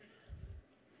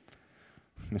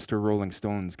 Mr. Rolling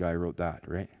Stones guy wrote that,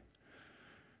 right?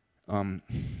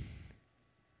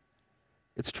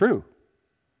 It's true.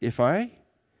 If I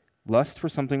lust for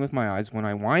something with my eyes, when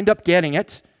I wind up getting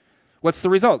it, what's the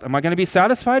result? Am I going to be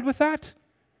satisfied with that?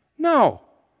 No.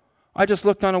 I just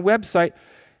looked on a website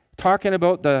talking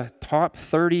about the top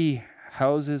 30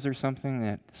 houses or something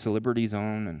that celebrities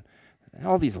own, and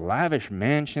all these lavish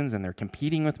mansions, and they're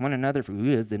competing with one another for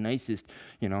who has the nicest,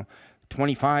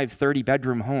 25,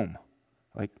 30-bedroom home.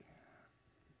 Like,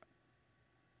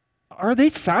 are they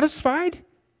satisfied?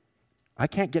 I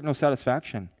can't get no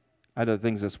satisfaction out of the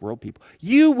things of this world, people.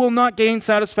 You will not gain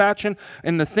satisfaction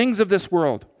in the things of this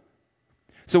world.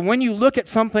 So when you look at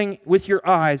something with your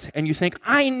eyes and you think,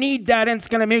 I need that and it's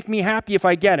going to make me happy if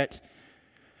I get it,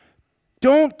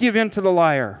 don't give in to the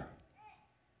liar.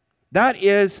 That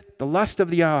is the lust of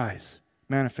the eyes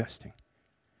manifesting.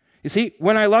 You see,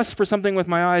 when I lust for something with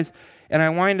my eyes and I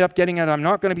wind up getting it, I'm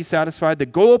not going to be satisfied. The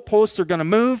goalposts are going to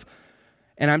move,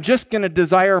 and I'm just going to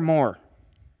desire more.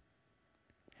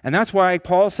 And that's why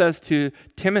Paul says to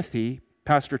Timothy,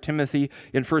 Pastor Timothy,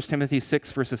 in 1 Timothy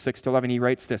 6, verses 6 to 11, he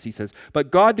writes this. He says,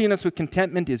 "But godliness with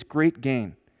contentment is great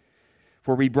gain.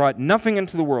 For we brought nothing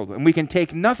into the world, and we can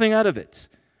take nothing out of it.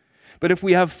 But if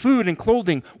we have food and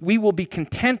clothing, we will be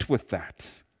content with that.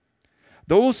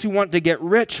 Those who want to get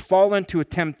rich fall into a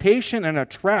temptation and a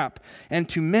trap, and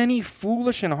to many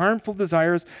foolish and harmful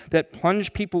desires that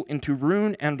plunge people into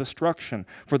ruin and destruction.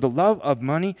 For the love of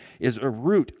money is a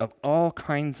root of all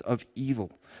kinds of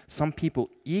evil. Some people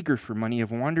eager for money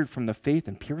have wandered from the faith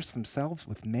and pierced themselves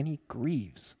with many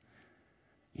griefs."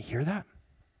 You hear that?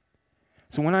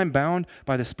 So when I'm bound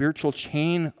by the spiritual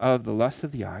chain of the lust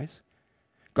of the eyes,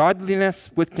 godliness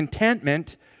with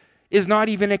contentment is not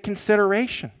even a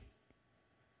consideration.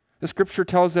 The scripture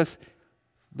tells us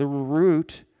the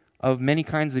root of many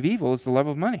kinds of evil is the love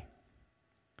of money.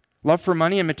 Love for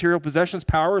money and material possessions,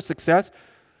 power, success.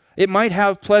 It might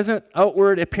have pleasant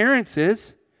outward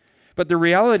appearances, but the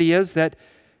reality is that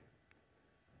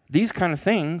these kind of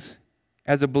things,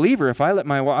 as a believer, if I let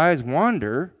my eyes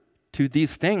wander to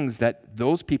these things that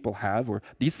those people have, or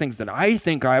these things that I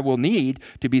think I will need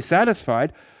to be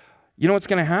satisfied, you know what's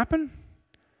going to happen?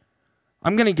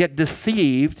 I'm going to get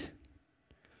deceived.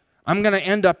 I'm going to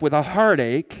end up with a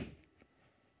heartache.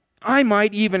 I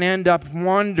might even end up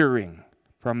wandering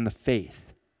from the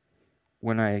faith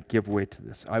when I give way to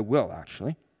this. I will,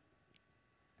 actually.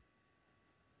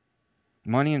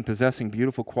 Money and possessing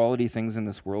beautiful quality things in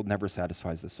this world never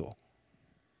satisfies the soul.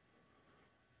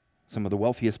 Some of the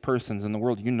wealthiest persons in the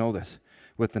world, you know this.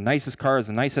 with the nicest cars,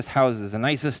 the nicest houses, the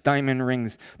nicest diamond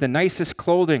rings, the nicest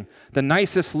clothing, the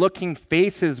nicest looking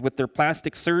faces with their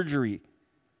plastic surgery.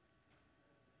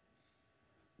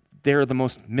 They're the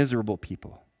most miserable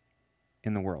people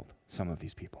in the world, some of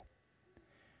these people.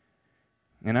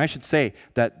 And I should say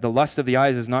that the lust of the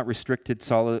eyes is not restricted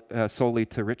solely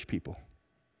to rich people.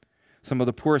 Some of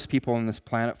the poorest people on this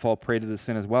planet fall prey to this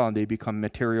sin as well, and they become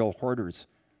material hoarders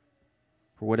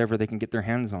for whatever they can get their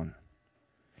hands on.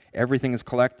 Everything is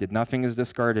collected, nothing is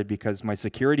discarded, because my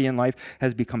security in life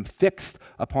has become fixed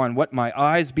upon what my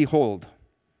eyes behold.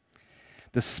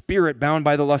 The spirit bound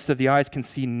by the lust of the eyes can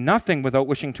see nothing without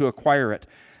wishing to acquire it,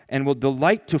 and will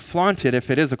delight to flaunt it if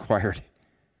it is acquired.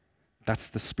 That's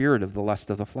the spirit of the lust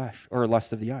of the flesh, or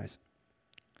lust of the eyes.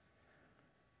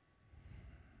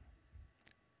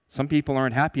 Some people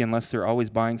aren't happy unless they're always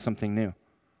buying something new.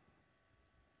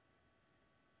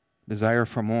 Desire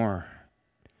for more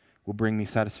will bring me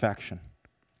satisfaction.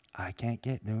 I can't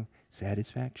get no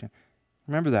satisfaction.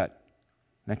 Remember that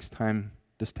next time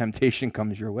this temptation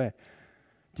comes your way.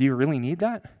 Do you really need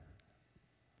that?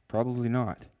 Probably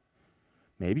not.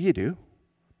 Maybe you do.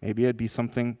 Maybe it'd be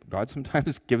something God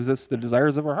sometimes gives us the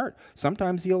desires of our heart.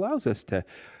 Sometimes He allows us to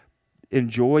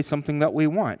enjoy something that we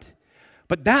want.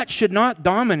 But that should not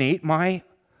dominate my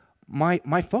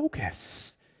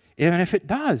focus. And if it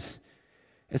does,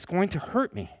 it's going to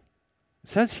hurt me. It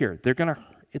says here, you're going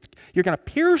to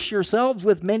pierce yourselves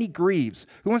with many griefs.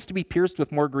 Who wants to be pierced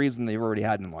with more griefs than they've already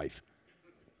had in life?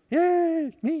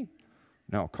 Yay, me.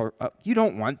 No, you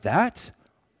don't want that.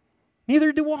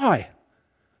 Neither do I.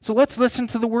 So let's listen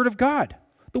to the Word of God.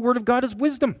 The Word of God is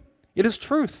wisdom. It is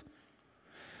truth.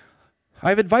 I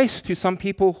have advice to some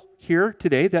people here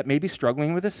today that may be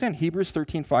struggling with a sin. Hebrews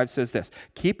 13:5 says this: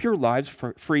 keep your lives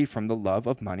free from the love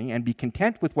of money and be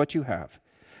content with what you have.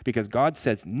 Because God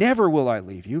says, never will I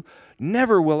leave you,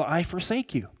 never will I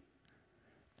forsake you.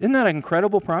 Isn't that an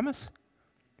incredible promise?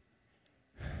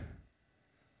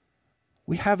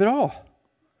 We have it all.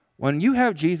 When you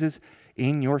have Jesus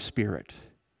in your spirit,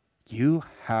 you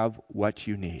have what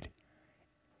you need.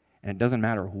 And it doesn't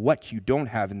matter what you don't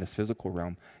have in this physical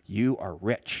realm, you are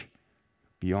rich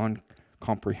beyond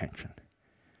comprehension.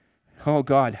 Oh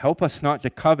God, help us not to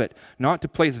covet, not to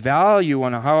place value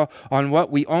on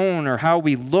what we own or how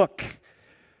we look,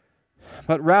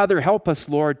 but rather help us,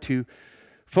 Lord, to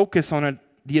focus on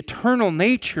the eternal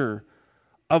nature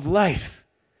of life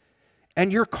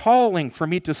and your calling for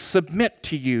me to submit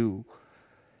to you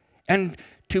and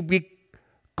to be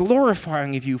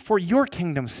glorifying of you for your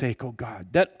kingdom's sake, oh God,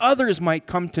 that others might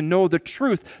come to know the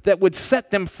truth that would set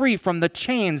them free from the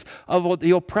chains of the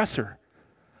oppressor,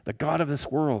 the God of this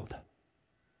world.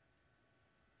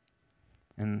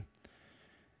 And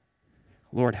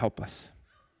Lord, help us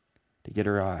to get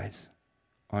our eyes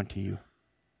onto you.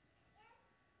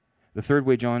 The third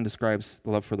way John describes the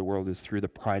love for the world is through the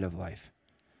pride of life.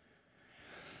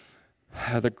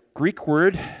 The Greek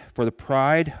word for the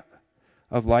pride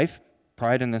of life,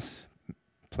 pride in this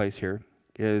place here,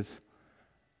 is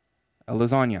a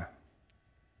lasagna.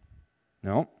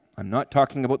 No, I'm not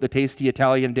talking about the tasty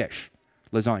Italian dish,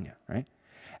 lasagna, right?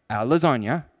 A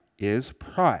lasagna is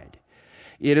pride.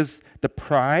 It is the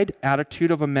pride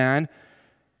attitude of a man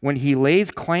when he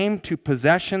lays claim to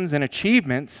possessions and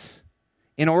achievements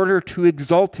in order to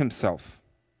exalt himself,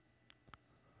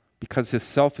 because his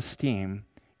self-esteem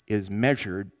is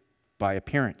measured by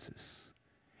appearances.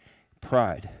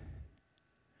 Pride.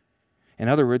 In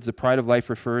other words, the pride of life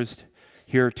referred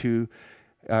here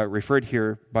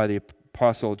by the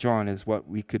Apostle John is what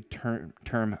we could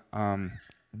term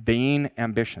vain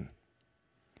ambition.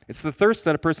 It's the thirst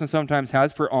that a person sometimes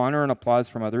has for honor and applause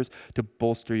from others to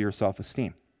bolster your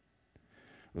self-esteem.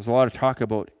 There's a lot of talk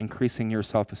about increasing your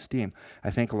self-esteem.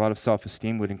 I think a lot of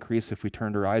self-esteem would increase if we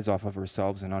turned our eyes off of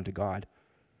ourselves and onto God.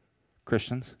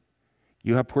 Christians,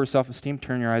 you have poor self-esteem,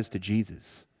 turn your eyes to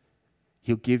Jesus.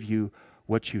 He'll give you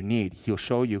what you need. He'll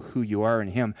show you who you are in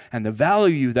Him and the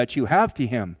value that you have to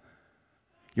Him.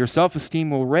 Your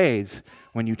self-esteem will raise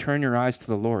when you turn your eyes to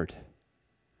the Lord.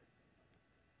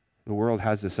 The world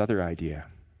has this other idea,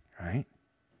 right?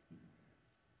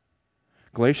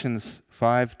 Galatians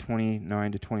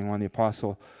 5:29-21, the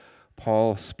Apostle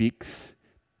Paul speaks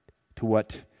to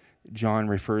what John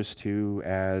refers to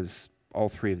as all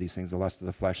three of these things: the lust of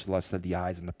the flesh, the lust of the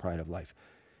eyes, and the pride of life.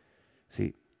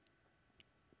 See,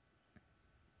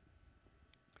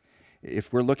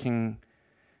 if we're looking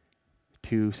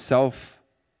to self-raise,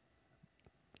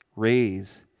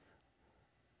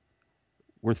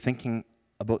 we're thinking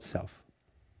about self.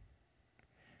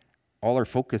 All our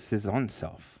focus is on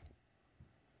self.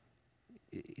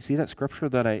 You see that scripture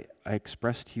that I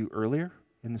expressed to you earlier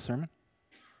in the sermon?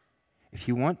 If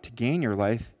you want to gain your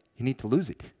life, you need to lose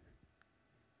it.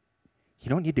 You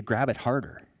don't need to grab it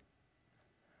harder.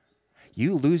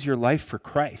 You lose your life for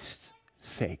Christ's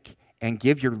sake and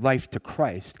give your life to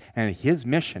Christ and His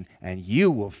mission, and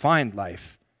you will find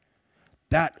life.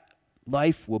 That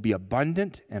life will be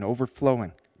abundant and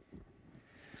overflowing.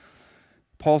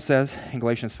 Paul says in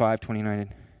Galatians 19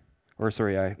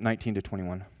 to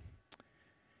 21,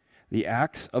 the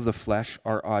acts of the flesh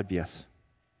are obvious.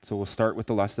 So we'll start with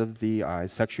the lust of the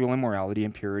eyes, sexual immorality,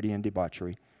 impurity, and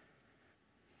debauchery,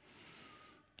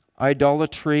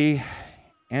 idolatry,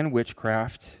 and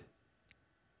witchcraft.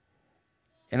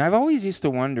 And I've always used to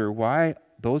wonder why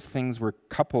those things were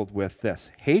coupled with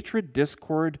this: hatred,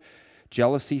 discord,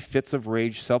 jealousy, fits of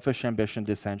rage, selfish ambition,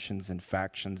 dissensions, and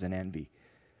factions, and envy.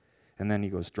 And then he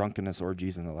goes, drunkenness,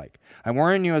 orgies, and the like. I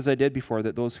warn you, as I did before,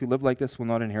 that those who live like this will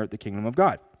not inherit the kingdom of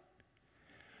God.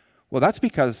 Well, that's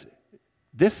because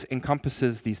this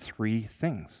encompasses these three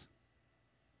things: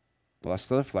 the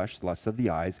lust of the flesh, the lust of the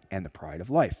eyes, and the pride of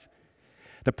life.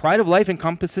 The pride of life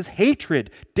encompasses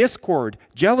hatred, discord,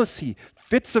 jealousy,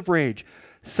 fits of rage,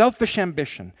 selfish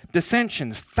ambition,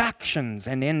 dissensions, factions,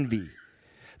 and envy.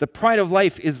 The pride of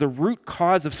life is the root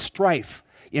cause of strife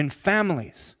in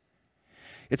families.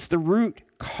 It's the root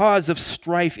cause of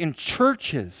strife in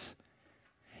churches.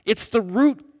 It's the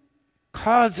root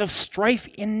cause of strife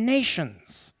in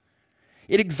nations.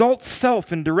 It exalts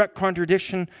self in direct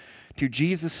contradiction to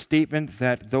Jesus' statement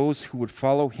that those who would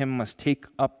follow Him must take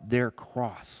up their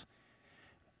cross.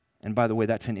 And by the way,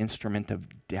 that's an instrument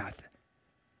of death,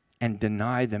 and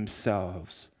deny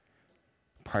themselves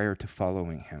prior to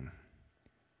following Him.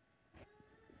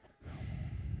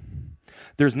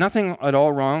 There's nothing at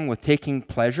all wrong with taking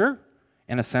pleasure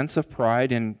and a sense of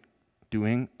pride in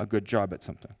doing a good job at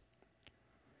something.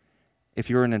 If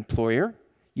you're an employer,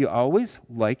 you always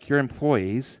like your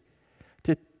employees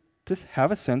to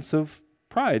have a sense of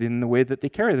pride in the way that they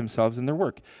carry themselves in their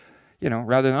work. You know,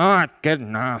 rather than, good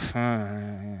enough.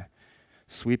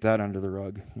 Sweep that under the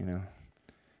rug,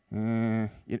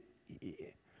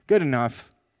 good enough.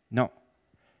 No.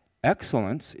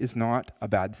 Excellence is not a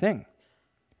bad thing.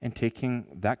 And taking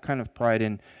that kind of pride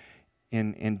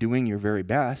in doing your very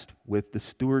best with the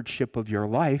stewardship of your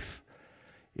life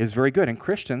is very good. And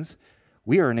Christians,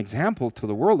 we are an example to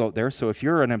the world out there. So if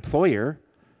you're an employer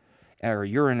or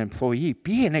you're an employee,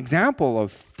 be an example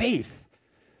of faith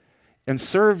and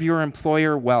serve your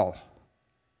employer well.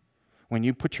 When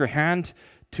you put your hand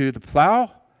to the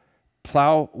plow,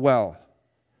 plow well.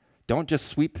 Don't just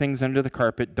sweep things under the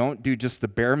carpet. Don't do just the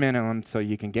bare minimum so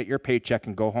you can get your paycheck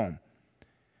and go home.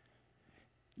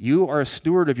 You are a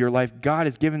steward of your life. God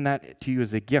has given that to you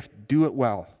as a gift. Do it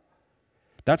well.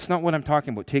 That's not what I'm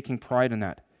talking about, taking pride in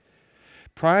that.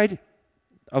 Pride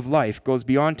of life goes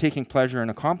beyond taking pleasure in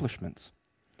accomplishments.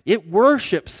 It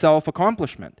worships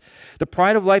self-accomplishment. The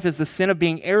pride of life is the sin of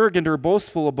being arrogant or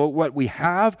boastful about what we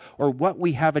have or what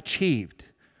we have achieved.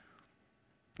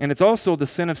 And it's also the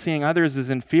sin of seeing others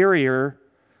as inferior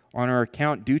on our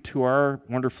account due to our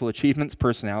wonderful achievements,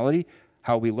 personality,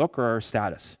 how we look, or our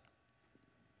status.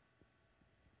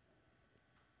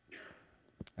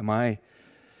 Am I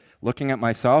looking at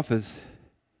myself as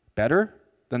better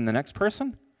than the next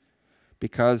person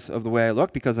because of the way I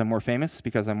look, because I'm more famous,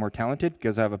 because I'm more talented,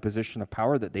 because I have a position of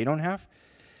power that they don't have?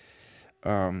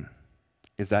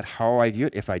 Is that how I view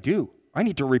it? If I do, I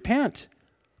need to repent.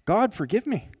 God, forgive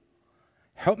me.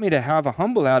 Help me to have a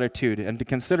humble attitude and to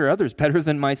consider others better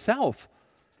than myself.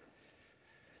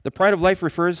 The pride of life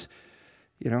refers,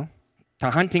 to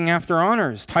hunting after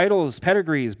honors, titles,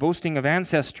 pedigrees, boasting of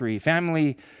ancestry,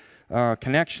 family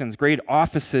connections, great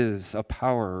offices of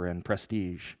power and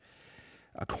prestige,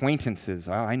 acquaintances.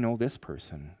 I know this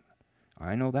person.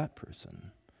 I know that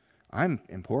person. I'm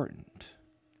important.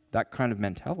 That kind of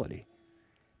mentality.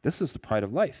 This is the pride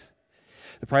of life.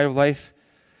 The pride of life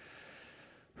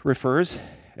refers,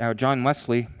 John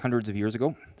Wesley, hundreds of years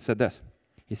ago, said this.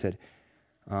 He said,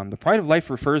 the pride of life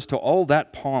refers to all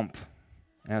that pomp.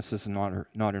 This is not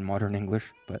in modern English,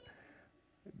 but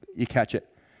you catch it.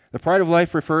 The pride of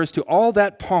life refers to all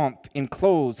that pomp in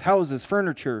clothes, houses,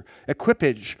 furniture,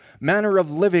 equipage, manner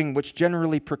of living, which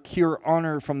generally procure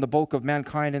honor from the bulk of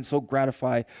mankind and so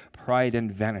gratify pride and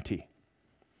vanity.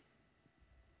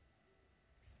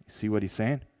 See what he's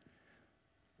saying?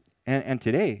 And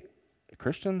today,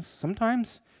 Christians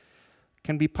sometimes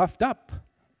can be puffed up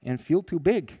and feel too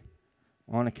big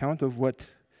on account of what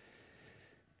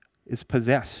is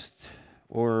possessed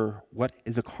or what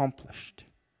is accomplished.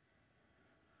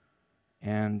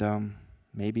 And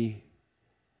maybe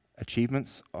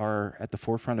achievements are at the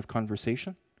forefront of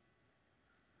conversation,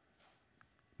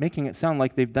 making it sound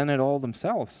like they've done it all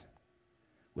themselves.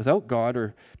 without God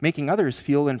or making others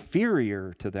feel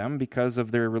inferior to them because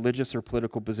of their religious or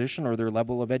political position or their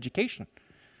level of education.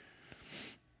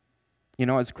 You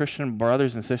know, as Christian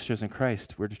brothers and sisters in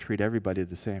Christ, we're to treat everybody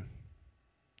the same.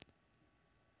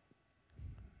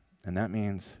 And that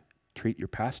means treat your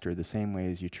pastor the same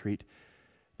way as you treat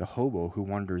the hobo who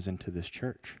wanders into this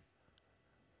church.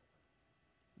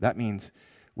 That means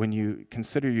when you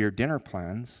consider your dinner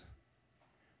plans,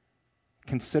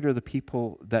 consider the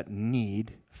people that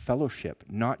need fellowship,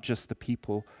 not just the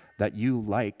people that you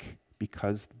like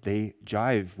because they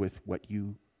jive with what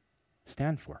you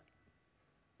stand for.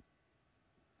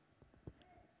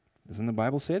 Doesn't the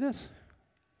Bible say this?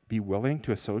 Be willing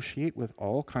to associate with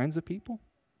all kinds of people?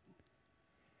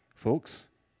 Folks,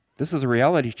 this is a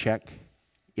reality check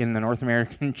in the North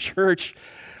American church.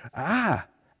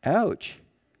 Ouch.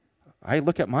 I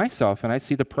look at myself and I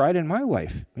see the pride in my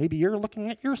life. Maybe you're looking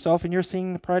at yourself and you're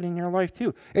seeing the pride in your life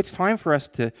too. It's time for us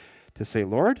to say,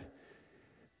 Lord,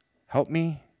 help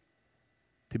me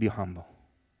to be humble.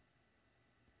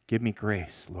 Give me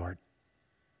grace, Lord,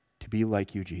 to be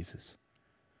like you, Jesus.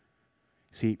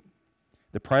 See,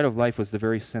 the pride of life was the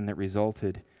very sin that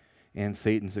resulted in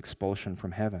Satan's expulsion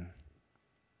from heaven.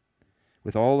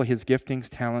 With all of his giftings,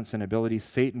 talents, and abilities,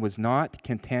 Satan was not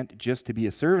content just to be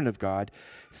a servant of God.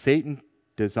 Satan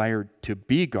desired to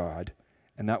be God,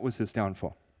 and that was his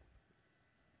downfall.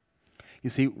 You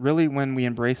see, really when we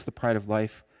embrace the pride of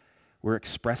life, we're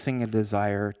expressing a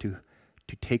desire to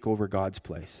take over God's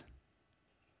place.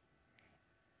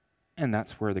 And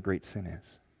that's where the great sin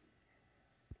is.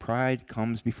 Pride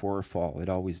comes before a fall. It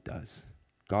always does.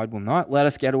 God will not let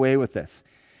us get away with this.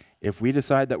 If we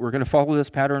decide that we're going to follow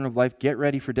this pattern of life, get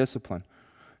ready for discipline.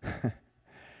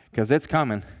 Because it's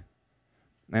coming.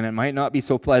 And it might not be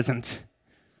so pleasant.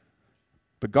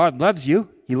 But God loves you.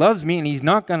 He loves me, and He's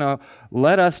not going to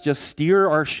let us just steer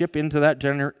our ship into that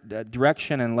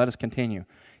direction and let us continue.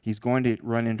 He's going to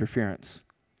run interference.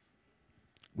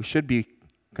 We should be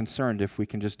concerned if we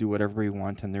can just do whatever we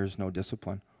want and there's no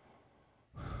discipline.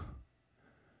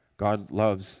 God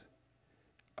loves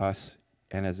us,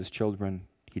 and as His children,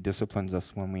 He disciplines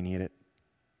us when we need it.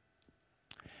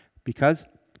 Because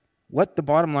what the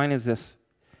bottom line is this,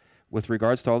 with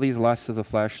regards to all these lusts of the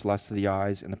flesh, lusts of the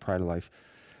eyes, and the pride of life,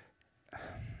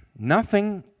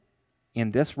 nothing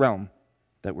in this realm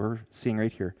that we're seeing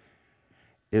right here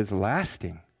is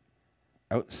lasting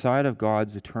outside of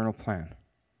God's eternal plan.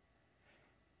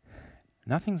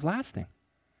 Nothing's lasting.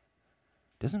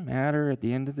 Doesn't matter at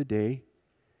the end of the day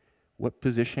what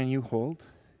position you hold,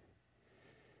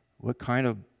 what kind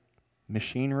of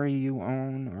machinery you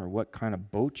own, or what kind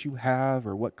of boat you have,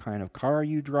 or what kind of car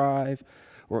you drive,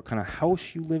 or what kind of house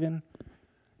you live in.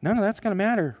 None of that's going to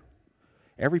matter.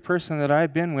 Every person that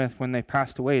I've been with when they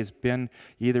passed away has been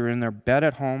either in their bed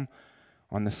at home,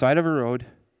 on the side of a road,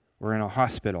 or in a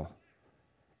hospital.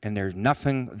 And there's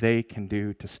nothing they can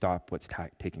do to stop what's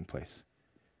taking place.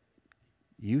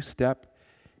 You step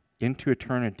into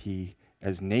eternity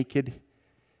as naked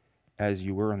as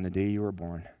you were on the day you were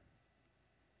born.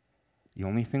 The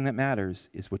only thing that matters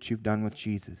is what you've done with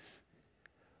Jesus,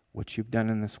 what you've done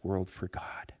in this world for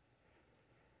God.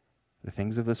 The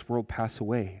things of this world pass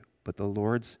away, but the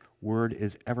Lord's word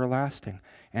is everlasting,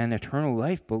 and eternal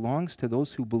life belongs to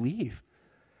those who believe.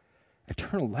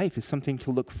 Eternal life is something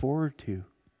to look forward to.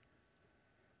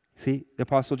 See, the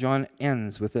Apostle John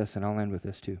ends with this, and I'll end with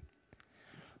this too.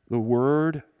 The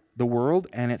world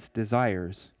and its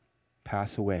desires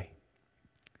pass away,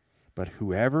 but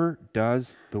whoever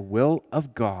does the will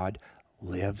of God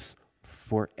lives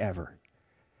forever.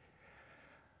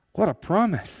 What a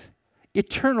promise.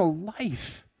 Eternal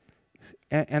life.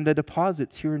 And the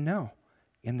deposit's here now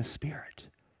in the Spirit.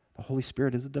 The Holy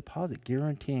Spirit is a deposit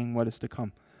guaranteeing what is to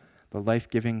come. The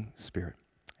life-giving Spirit.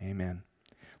 Amen.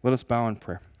 Let us bow in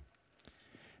prayer.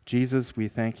 Jesus, we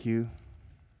thank you.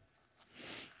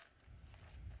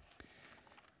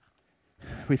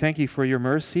 We thank you for your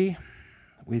mercy.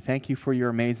 We thank you for your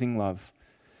amazing love.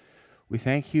 We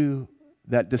thank you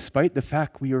that despite the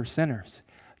fact we are sinners,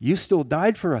 you still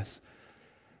died for us.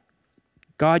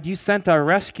 God, you sent our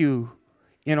rescue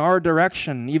in our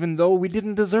direction, even though we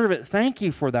didn't deserve it. Thank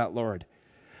you for that, Lord.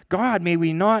 God, may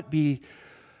we not be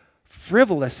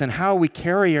frivolous in how we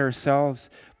carry ourselves,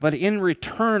 but in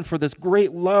return for this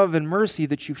great love and mercy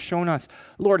that you've shown us,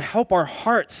 Lord, help our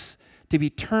hearts to be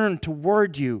turned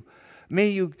toward you. May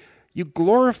you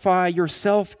glorify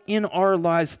yourself in our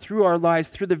lives, through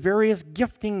the various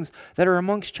giftings that are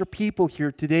amongst your people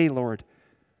here today, Lord.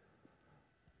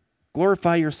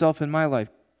 Glorify yourself in my life.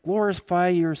 Glorify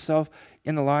yourself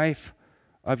in the life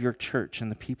of your church,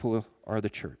 and the people are the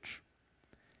church.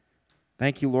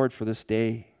 Thank you, Lord, for this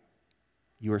day.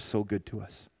 You are so good to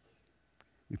us.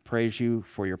 We praise you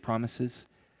for your promises,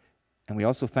 and we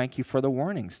also thank you for the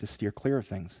warnings to steer clear of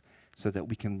things so that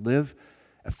we can live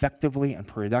effectively and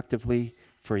productively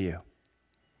for you.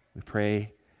 We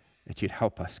pray that you'd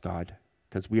help us, God,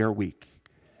 because we are weak,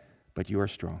 but you are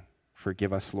strong.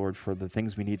 Forgive us, Lord, for the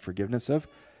things we need forgiveness of.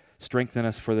 Strengthen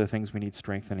us for the things we need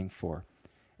strengthening for.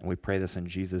 And we pray this in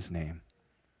Jesus' name.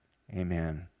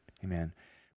 Amen. Amen.